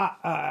 well,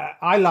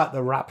 I like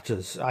the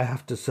raptors, I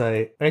have to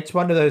say. It's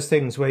one of those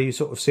things where you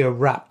sort of see a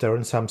raptor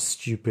and some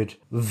stupid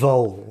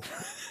vole.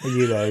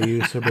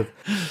 You sort of...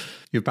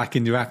 You're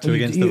backing your raptor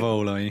against the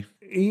vole, are you?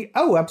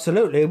 Oh,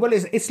 absolutely. Well,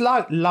 it's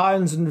like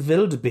lions and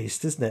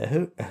wildebeest, isn't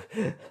it?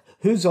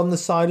 Who's on the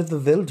side of the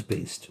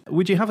wildebeest?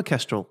 Would you have a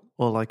kestrel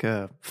or like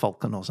a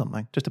falcon or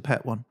something? Just a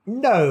pet one?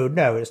 No,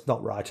 it's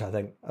not right, I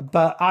think.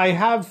 But I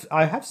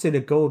have seen a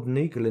golden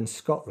eagle in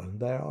Scotland.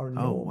 They are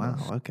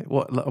enormous. Oh, wow. Okay.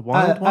 What, a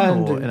wild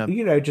one or in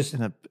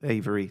an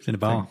aviary? In a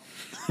bar.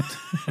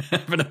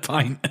 Having a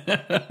pint.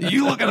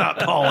 You look at that,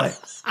 Polly.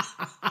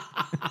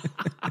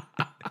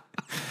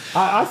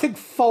 I think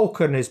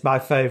falcon is my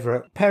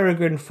favourite.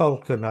 Peregrine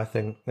falcon, I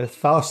think. The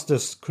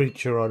fastest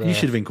creature on Earth. You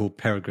should have been called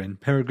Peregrine.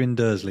 Peregrine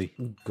Dursley.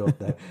 God,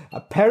 no.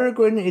 A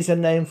peregrine is a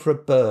name for a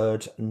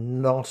bird,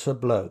 not a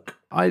bloke.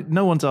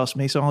 No one's asked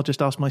me, so I'll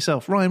just ask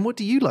myself. Ryan, what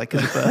do you like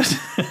as a bird?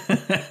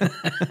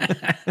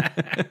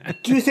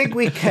 Do you think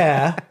we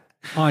care?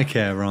 I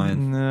care,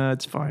 Ryan. No,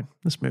 it's fine.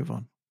 Let's move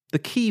on. The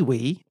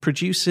kiwi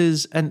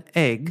produces an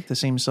egg the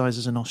same size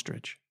as an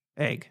ostrich.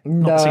 Egg.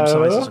 No. Not the same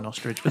size as an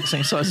ostrich, but the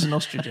same size as an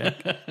ostrich egg.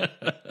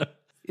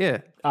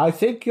 Yeah. I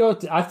think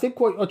what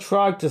you're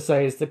trying to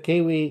say is the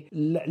kiwi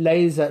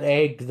lays an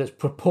egg that's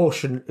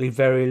proportionately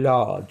very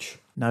large.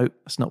 No,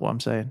 that's not what I'm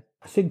saying.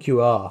 I think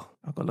you are.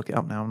 I've got to look it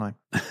up now, haven't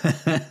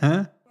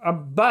I?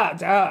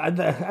 But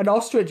an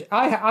ostrich...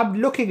 I'm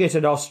looking at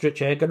an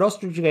ostrich egg. An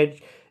ostrich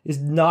egg is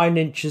 9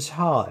 inches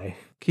high.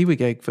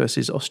 Kiwi egg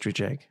versus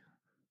ostrich egg.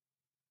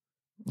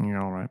 You're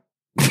all right.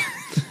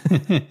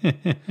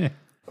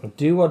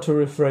 Do you want to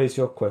rephrase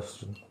your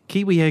question?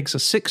 Kiwi eggs are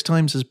 6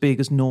 times as big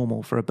as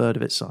normal for a bird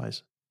of its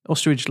size.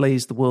 Ostrich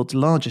lays the world's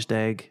largest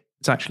egg.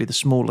 It's actually the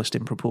smallest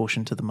in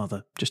proportion to the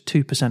mother, just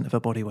 2% of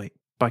her body weight.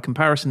 By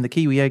comparison, the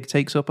kiwi egg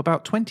takes up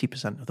about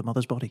 20% of the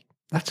mother's body.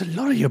 That's a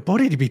lot of your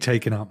body to be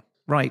taken up.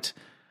 Right.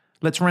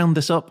 Let's round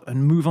this up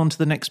and move on to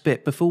the next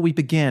bit. Before we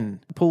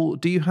begin, Paul,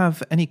 do you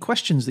have any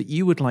questions that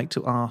you would like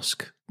to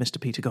ask Mr.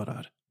 Peter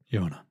Goddard?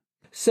 Your Honour.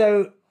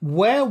 So,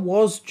 where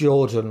was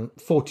Jordan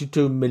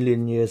 42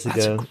 million years ago?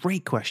 That's a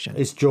great question.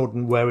 Is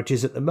Jordan where it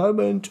is at the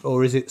moment,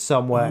 or is it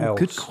somewhere else?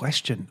 Good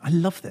question. I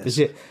love this.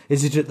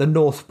 Is it at the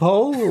North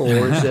Pole,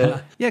 or is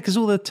it... Yeah, because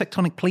all the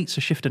tectonic plates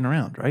are shifting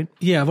around, right?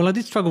 Yeah, well, I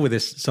did struggle with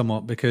this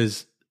somewhat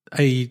because,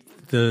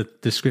 the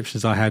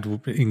descriptions I had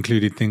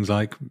included things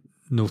like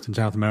North and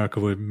South America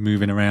were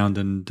moving around,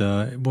 and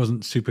it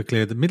wasn't super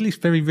clear. The Middle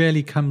East very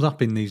rarely comes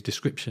up in these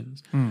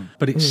descriptions.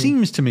 But it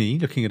seems to me,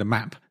 looking at a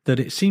map, that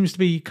it seems to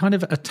be kind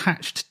of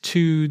attached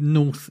to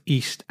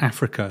Northeast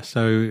Africa.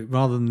 So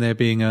rather than there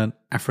being an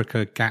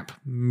Africa gap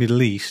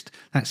Middle East,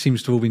 that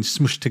seems to have all been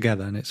smushed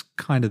together, and it's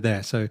kind of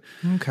there. So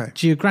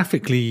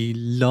geographically,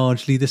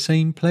 largely the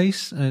same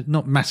place.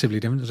 Not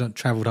massively different. It's not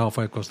travelled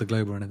halfway across the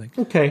globe or anything.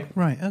 Okay.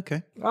 Right,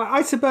 okay.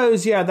 I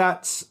suppose,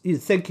 that's...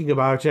 Thinking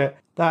about it,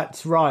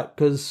 that's right,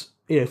 because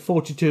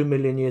 42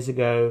 million years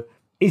ago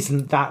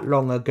isn't that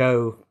long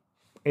ago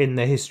in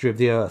the history of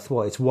the Earth.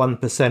 It's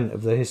 1%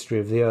 of the history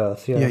of the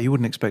Earth. Yeah, you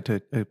wouldn't expect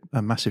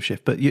a massive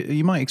shift, but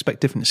you might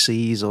expect different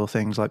seas or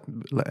things like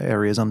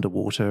areas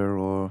underwater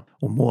or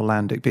more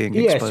land being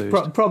exposed.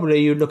 Yes,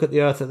 probably you look at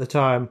the Earth at the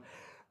time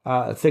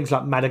Things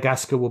like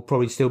Madagascar will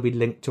probably still be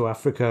linked to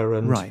Africa,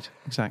 and Right,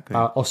 exactly.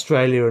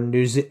 Australia and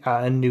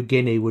New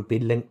Guinea would be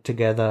linked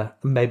together,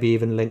 maybe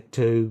even linked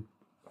to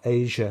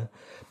Asia.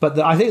 But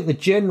I think the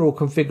general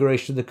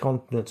configuration of the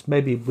continents,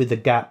 maybe with a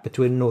gap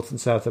between North and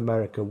South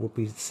America, would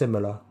be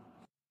similar.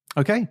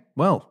 Okay,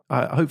 well,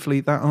 hopefully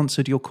that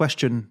answered your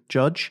question,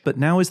 Judge. But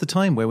now is the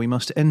time where we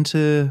must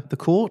enter the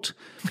court.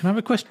 Can I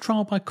request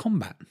trial by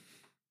combat?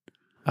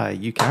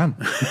 You can.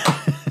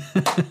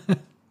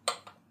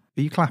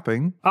 Are you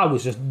clapping? I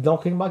was just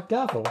knocking my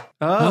gavel.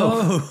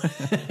 Oh.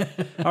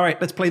 All right,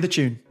 let's play the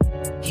tune.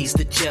 He's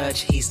the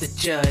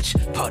judge.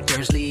 Paul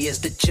Dursley is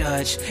the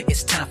judge.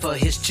 It's time for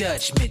his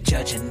judgment,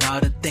 judging all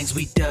the things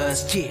we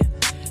does.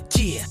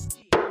 Yeah.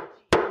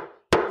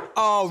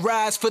 All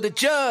rise for the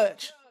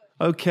judge.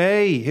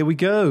 Okay, here we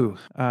go.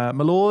 My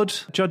lord,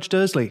 Judge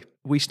Dursley,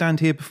 we stand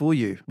here before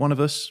you. One of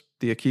us,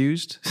 the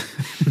accused.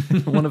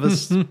 One of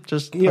us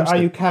just... Are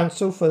you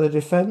counsel for the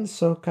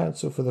defence or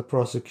counsel for the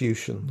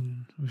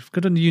prosecution? We've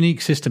got a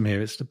unique system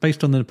here. It's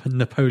based on the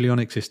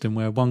Napoleonic system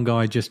where one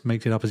guy just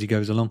makes it up as he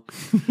goes along.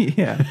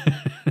 Yeah.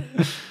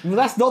 Well,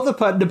 that's not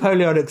the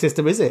Napoleonic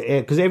system, is it?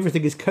 Because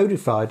everything is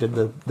codified in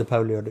the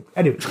Napoleonic...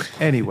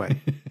 Anyway,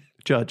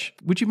 Judge,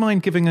 would you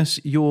mind giving us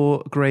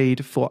your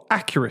grade for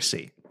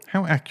accuracy?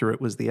 How accurate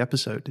was the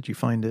episode? Did you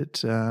find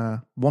it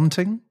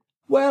wanting?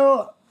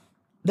 Well,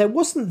 there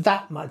wasn't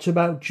that much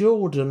about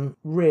Jordan,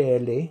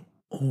 really.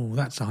 Oh,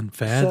 that's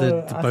unfair.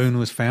 The bone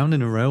was found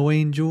in a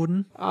railway in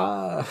Jordan?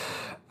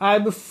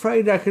 I'm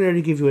afraid I can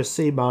only give you a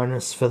C-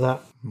 for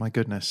that. My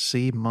goodness,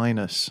 C-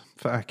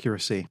 for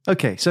accuracy.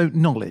 Okay, so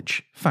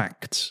knowledge,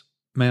 facts.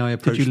 May I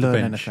approach Did you the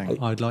learn bench?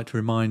 anything? I'd like to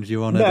remind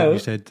Your Honour that you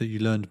said that you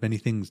learned many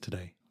things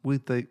today.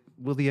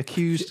 Will the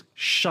accused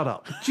shut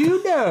up? Do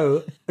you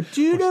know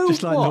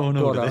Just like Law what, and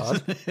Order,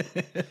 Goddard?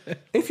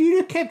 If you'd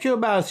have kept your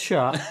mouth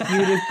shut,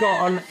 you'd have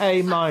got an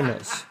A-.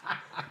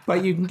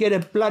 But you can get a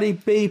bloody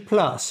B+.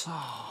 Brutalised.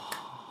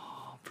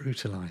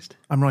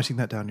 I'm writing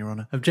that down, Your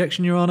Honour.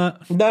 Objection, Your Honour.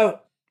 No.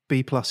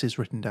 B+ is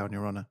written down,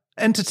 Your Honour.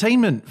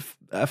 Entertainment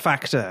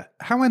factor.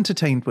 How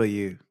entertained were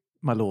you,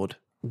 my lord?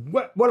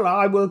 Well,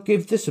 I will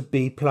give this a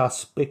B+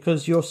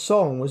 because your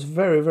song was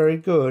very, very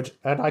good,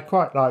 and I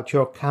quite liked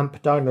your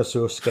Camp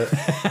Dinosaur skit.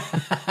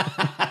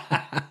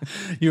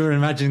 You were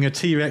imagining a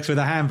T-Rex with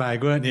a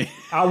handbag, weren't you?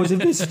 I was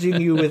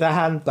envisaging you with a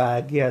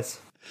handbag, yes.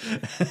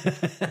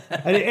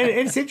 And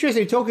it's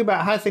interesting talking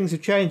about how things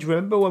have changed.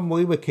 Remember when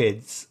we were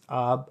kids,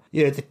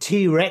 the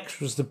T-Rex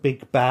was the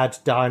big bad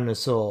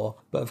dinosaur,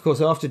 but of course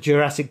after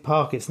Jurassic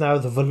Park it's now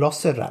the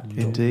Velociraptor.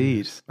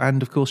 Indeed.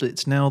 And of course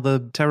it's now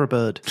the Terror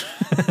Bird.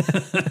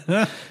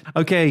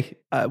 Okay,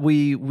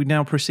 we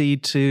now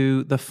proceed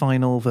to the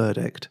final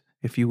verdict.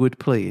 If you would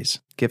please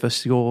give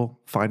us your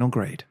final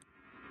grade.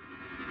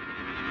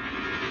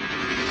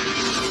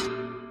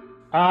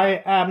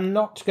 I am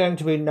not going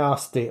to be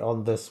nasty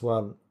on this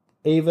one.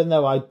 Even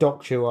though I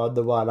docked you on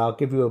the one, I'll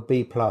give you a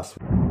B+.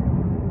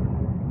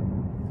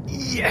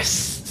 Yes!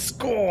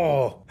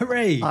 Score!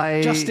 Hooray!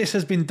 Justice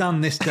has been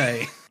done this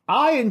day.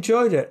 I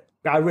enjoyed it.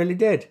 I really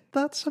did.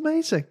 That's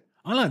amazing.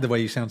 I like the way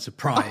you sound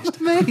surprised.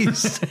 I'm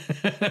amazed.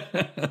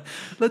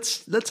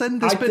 Let's end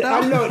this bit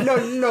now.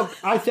 No.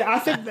 I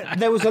think that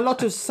there was a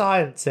lot of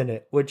science in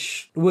it,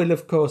 which will,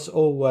 of course,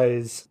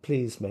 always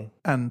please me.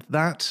 And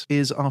that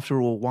is, after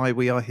all, why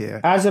we are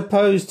here. As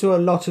opposed to a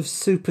lot of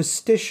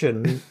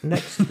superstition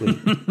next week.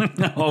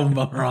 Oh,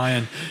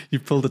 Ryan,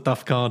 you've pulled a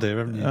tough card here,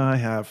 haven't you? I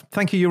have.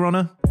 Thank you, Your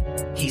Honour.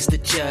 He's the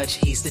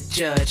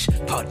judge.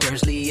 Paul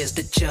Dursley is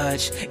the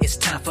judge. It's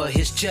time for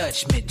his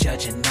judgment,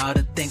 judging all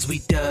the things we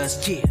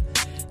does.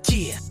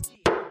 Yeah.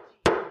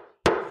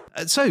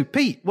 So,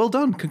 Pete, well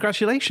done.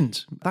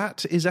 Congratulations.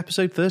 That is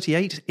episode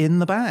 38 in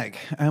the bag.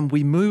 And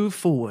we move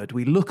forward.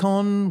 We look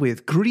on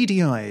with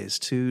greedy eyes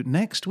to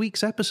next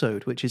week's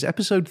episode, which is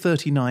episode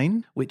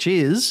 39, which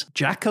is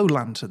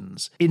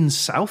Jack-o'-lanterns in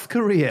South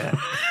Korea.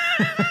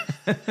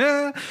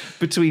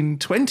 Between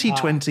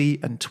 2020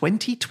 and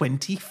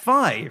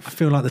 2025. I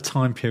feel like the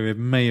time period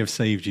may have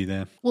saved you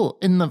there. Well,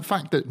 in the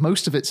fact that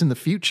most of it's in the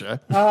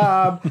future.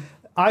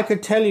 I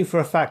could tell you for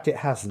a fact it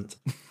hasn't.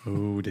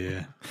 Oh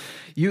dear.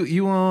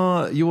 You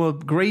are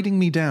grading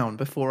me down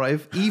before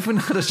I've even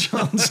had a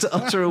chance to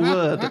utter a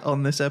word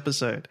on this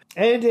episode.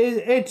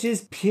 It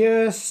is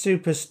pure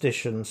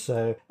superstition,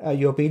 so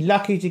you'll be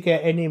lucky to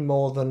get any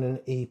more than an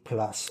E+.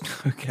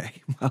 Okay,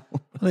 well,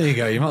 there you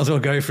go. You might as well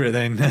go for it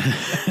then.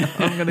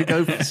 I'm going to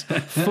go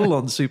full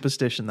on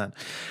superstition then.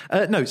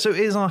 No, so it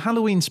is our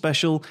Halloween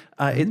special.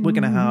 We're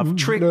going to have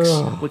tricks.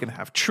 We're going to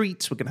have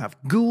treats. We're going to have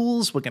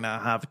ghouls. We're going to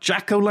have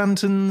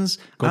jack-o'-lanterns.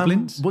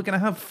 Goblins. We're going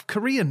to have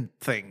Korean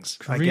things,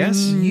 I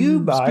guess. You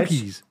might.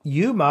 Spookies.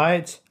 You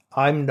might.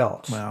 I'm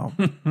not. Well,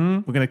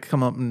 we're going to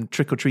come up and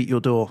trick or treat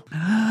your door.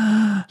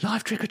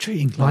 Live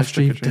trick-or-treating. Live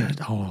stream.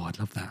 Oh, I'd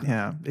love that.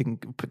 Yeah,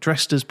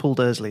 dressed as Paul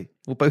Dursley.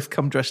 We'll both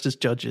come dressed as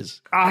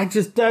judges. I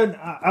just don't...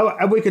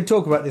 we can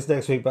talk about this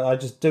next week, but I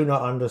just do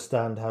not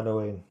understand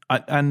Halloween.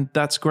 And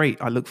that's great.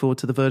 I look forward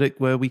to the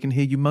verdict where we can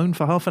hear you moan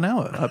for half an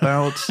hour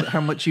about how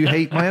much you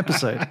hate my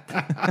episode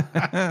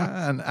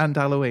and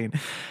Halloween.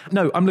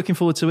 No, I'm looking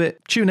forward to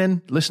it. Tune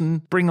in,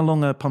 listen, bring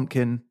along a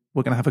pumpkin.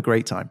 We're going to have a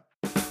great time.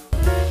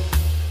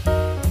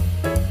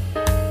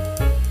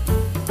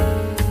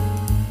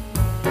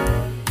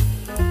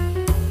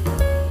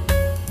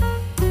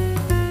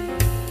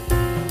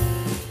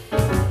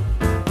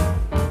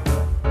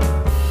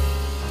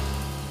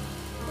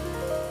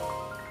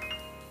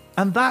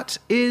 And that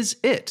is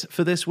it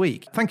for this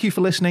week. Thank you for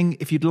listening.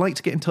 If you'd like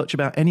to get in touch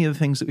about any of the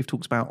things that we've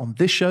talked about on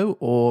this show,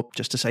 or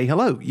just to say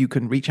hello, you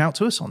can reach out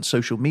to us on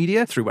social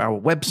media, through our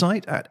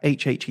website at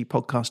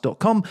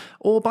hhepodcast.com,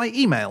 or by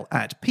email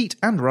at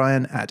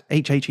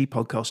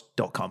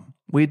peteandryan@hhepodcast.com.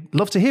 We'd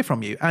love to hear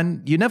from you,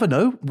 and you never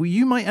know,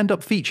 you might end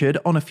up featured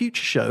on a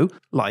future show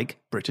like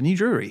Brittany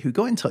Drury, who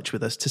got in touch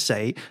with us to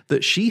say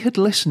that she had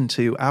listened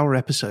to our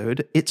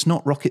episode, It's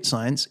Not Rocket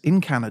Science, in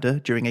Canada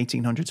during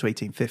 1800 to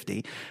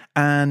 1850,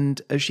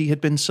 and she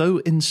had been so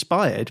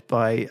inspired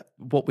by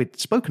what we'd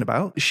spoken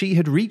about, she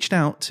had reached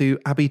out to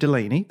Abby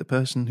Delaney, the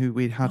person who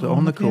we'd had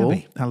on the call,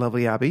 our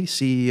lovely Abby,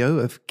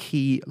 CEO of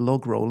Key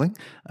Log Rolling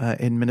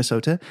in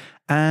Minnesota,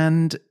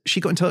 and she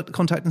got in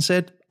contact and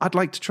said, I'd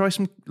like to try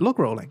some log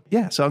rolling.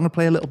 Yeah, so I'm going to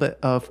play a little bit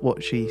of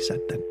what she said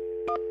then.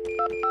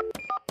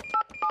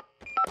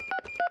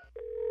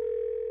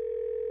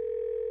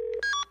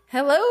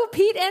 Hello,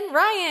 Pete and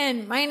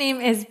Ryan. My name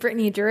is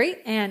Brittany Drury,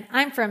 and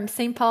I'm from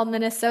St. Paul,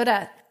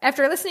 Minnesota.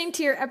 After listening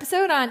to your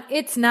episode on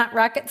It's Not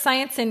Rocket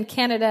Science in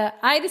Canada,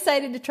 I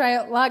decided to try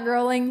out log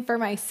rolling for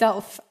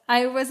myself.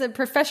 I was a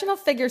professional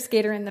figure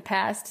skater in the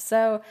past,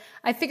 so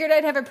I figured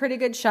I'd have a pretty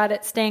good shot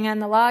at staying on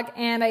the log,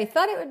 and I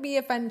thought it would be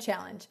a fun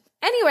challenge.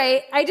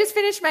 Anyway, I just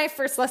finished my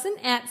first lesson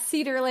at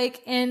Cedar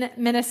Lake in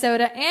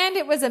Minnesota, and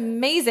it was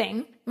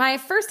amazing. My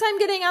first time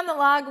getting on the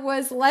log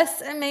was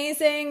less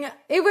amazing.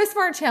 It was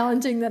more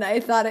challenging than I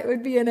thought it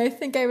would be, and I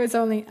think I was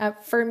only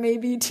up for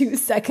maybe 2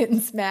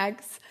 seconds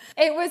max.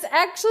 It was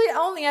actually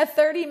only a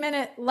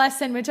 30-minute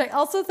lesson, which I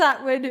also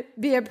thought would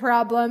be a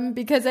problem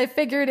because I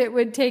figured it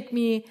would take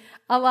me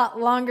a lot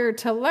longer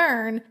to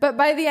learn. But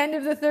by the end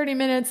of the 30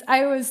 minutes,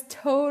 I was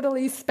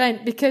totally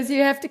spent because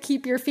you have to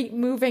keep your feet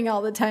moving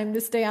all the time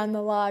to stay on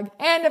the log.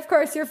 And of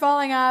course, you're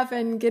falling off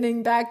and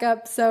getting back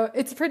up, so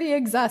it's pretty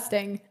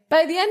exhausting.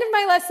 By the end of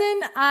my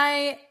lesson,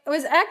 I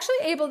was actually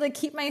able to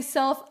keep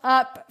myself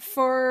up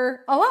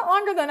for a lot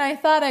longer than I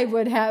thought I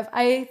would have.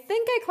 I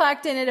think I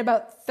clocked in at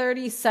about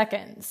 30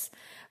 seconds,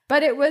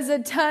 but it was a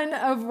ton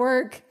of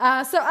work.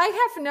 So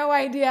I have no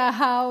idea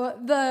how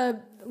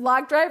the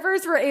log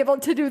drivers were able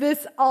to do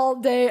this all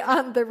day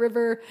on the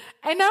river.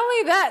 And not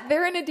only that,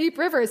 they're in a deep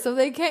river, so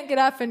they can't get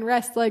off and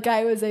rest like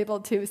I was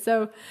able to.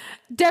 So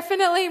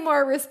definitely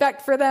more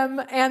respect for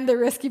them and the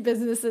risky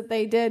business that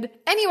they did.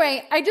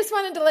 Anyway, I just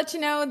wanted to let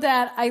you know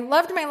that I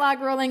loved my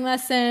log rolling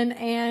lesson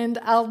and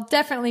I'll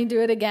definitely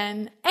do it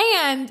again.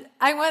 And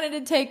I wanted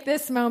to take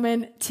this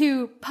moment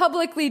to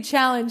publicly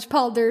challenge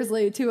Paul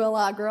Dursley to a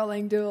log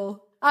rolling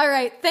duel. All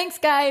right. Thanks,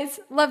 guys.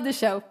 Love the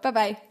show.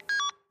 Bye-bye.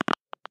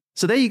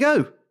 So there you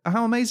go.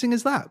 How amazing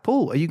is that?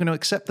 Paul, are you going to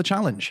accept the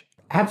challenge?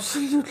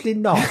 Absolutely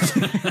not.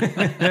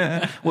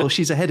 Well,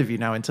 she's ahead of you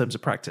now in terms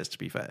of practice, to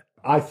be fair.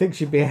 I think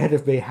she'd be ahead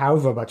of me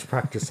however much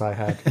practice I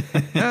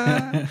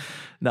had.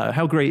 No,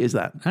 how great is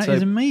that? That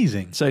is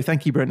amazing. So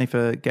thank you, Brittany,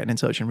 for getting in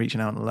touch and reaching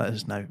out and let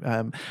us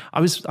know. I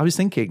was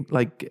thinking,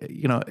 like,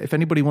 you know, if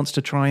anybody wants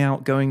to try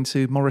out going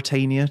to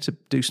Mauritania to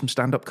do some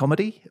stand-up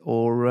comedy,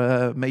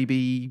 or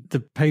maybe the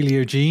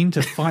Paleogene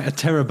to fight a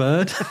terror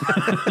bird,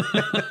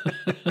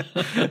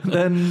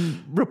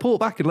 then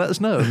report back and let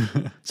us know.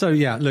 So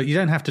yeah, look, you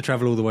don't have to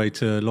travel all the way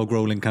to log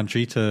rolling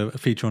country to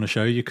feature on a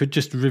show. You could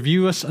just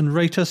review us and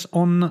rate us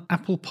on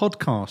Apple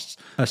Podcasts,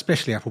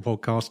 especially Apple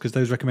Podcasts, because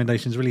those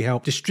recommendations really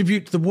help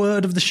distribute the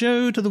word of the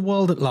show to the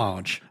world at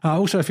large.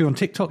 Also, if you're on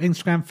TikTok,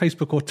 Instagram,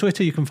 Facebook, or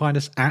Twitter, you can find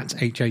us at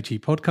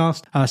HHE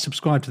Podcast.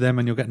 Subscribe to them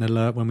and you'll get an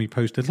alert when we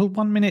post a little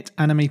 1-minute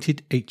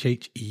animated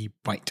HHE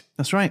bite.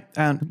 That's right.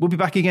 And we'll be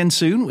back again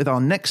soon with our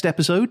next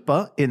episode.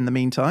 But in the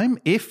meantime,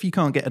 if you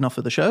can't get enough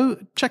of the show,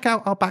 check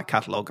out our back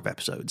catalogue of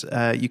episodes.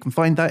 You can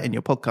find that in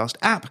your podcast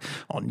app,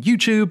 on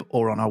YouTube,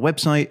 or on our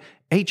website,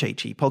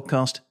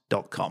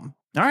 hhepodcast.com.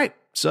 All right.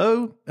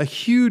 So a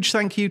huge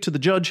thank you to the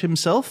judge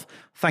himself.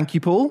 Thank you,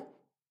 Paul.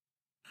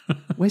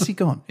 Where's he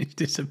gone? He's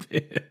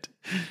disappeared.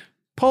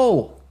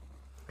 Paul.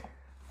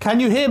 Can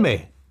you hear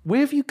me? Where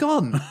have you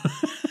gone?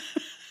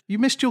 You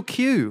missed your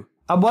cue.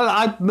 Well,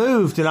 I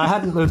moved and I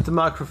hadn't moved the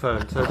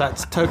microphone, so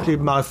that's totally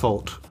my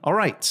fault. All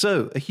right,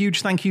 so a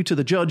huge thank you to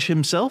the judge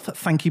himself.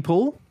 Thank you,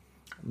 Paul.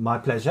 My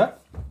pleasure.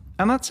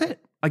 And that's it.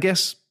 I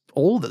guess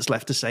all that's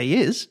left to say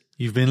is...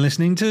 You've been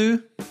listening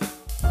to...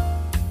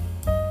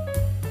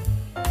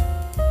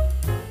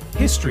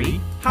 History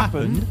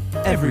Happened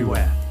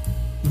Everywhere.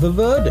 The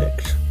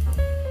verdict.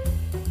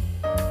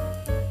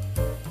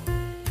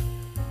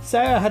 Say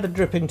I had a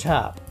dripping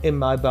tap in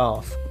my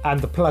bath and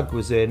the plug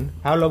was in.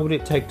 How long would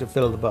it take to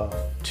fill the bath?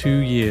 2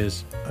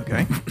 years.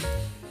 Okay.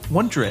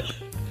 One drip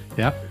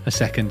Yeah. A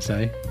second,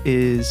 say.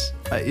 is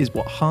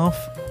what, half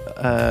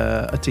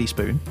a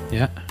teaspoon,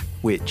 Yeah.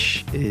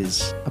 which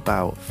is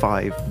about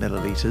 5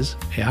 milliliters.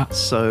 Yeah.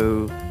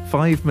 So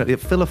 5 milliliters,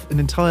 fill an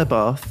entire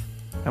bath.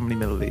 How many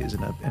milliliters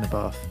in a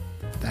bath?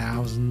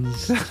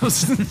 Thousands.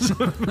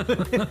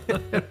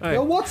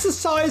 Well, what's the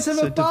size of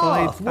So a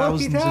divide bath? Work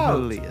thousands it out.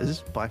 of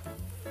milliliters by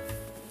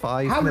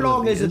 5 How milliliters.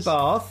 long is a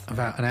bath?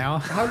 About an hour.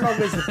 How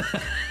long is a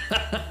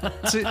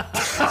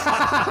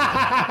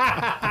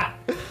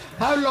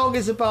How long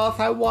is a bath?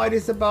 How wide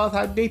is a bath?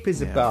 How deep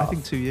is a Yeah, bath? I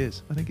think 2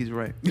 years. I think he's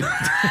right.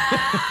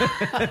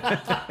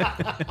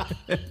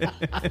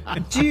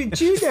 Do you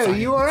know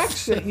you are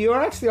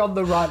actually on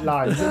the right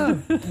lines?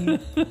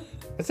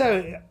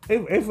 So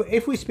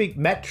if we speak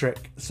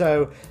metric,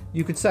 so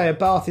you could say a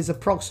bath is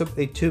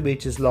approximately 2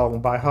 meters long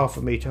by half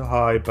a meter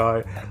high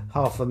by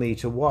half a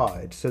meter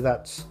wide. So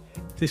that's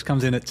This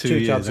comes in at 2 2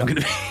 years. times. I'm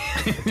gonna...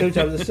 2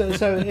 times.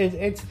 So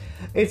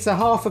it's a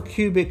half a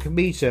cubic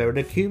meter, and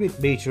a cubic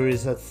meter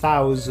is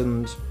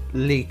 1,000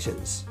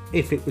 liters.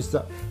 If it was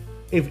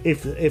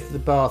if the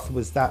bath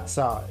was that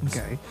size.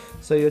 Okay.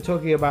 So you're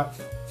talking about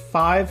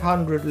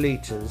 500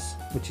 liters,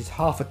 which is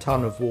half a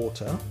ton of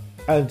water.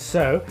 And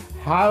so,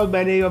 how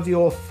many of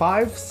your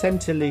 5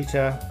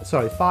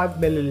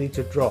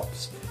 milliliter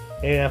drops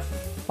in a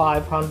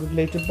 500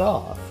 liter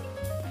bath?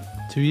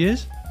 2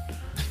 years?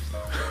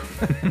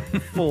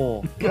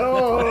 4.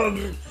 God!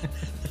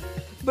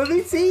 But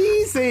it's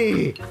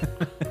easy!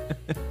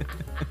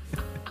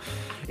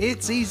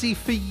 It's easy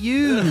for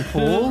you,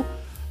 Paul.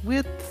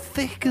 We're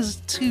thick as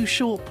 2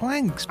 short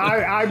planks.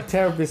 I'm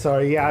terribly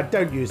sorry. Yeah, I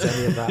don't use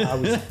any of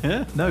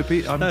that. No,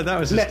 Pete. No, that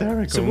was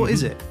hysterical. So what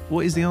is it?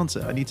 What is the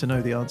answer? I need to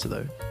know the answer,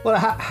 though. Well,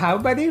 how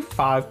many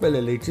 5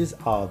 milliliters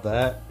are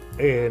there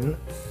in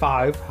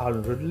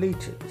 500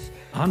 liters?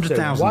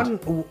 100,000.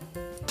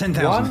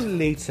 10,000. 1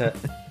 liter.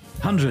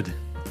 100.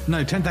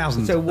 No,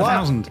 10,000. So what-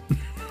 1,000.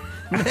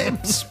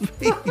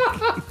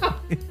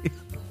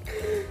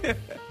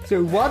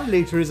 So 1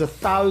 liter is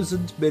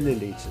 1,000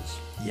 milliliters.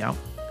 Yeah.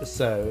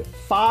 So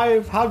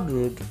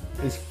 500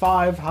 is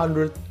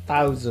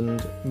 500,000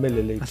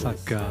 milliliters.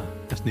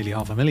 That's nearly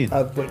 500,000.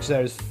 Of which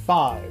there is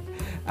 5.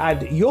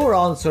 And your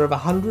answer of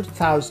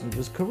 100,000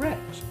 was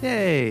correct.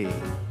 Yay. I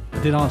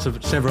did answer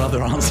several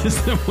other answers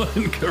that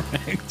weren't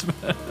correct.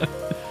 But...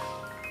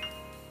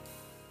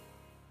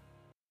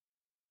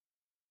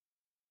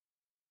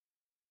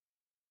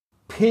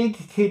 Pig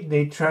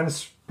kidney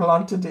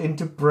transplanted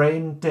into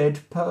brain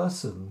dead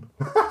person.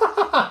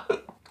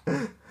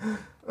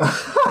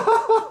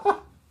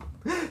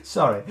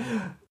 Sorry.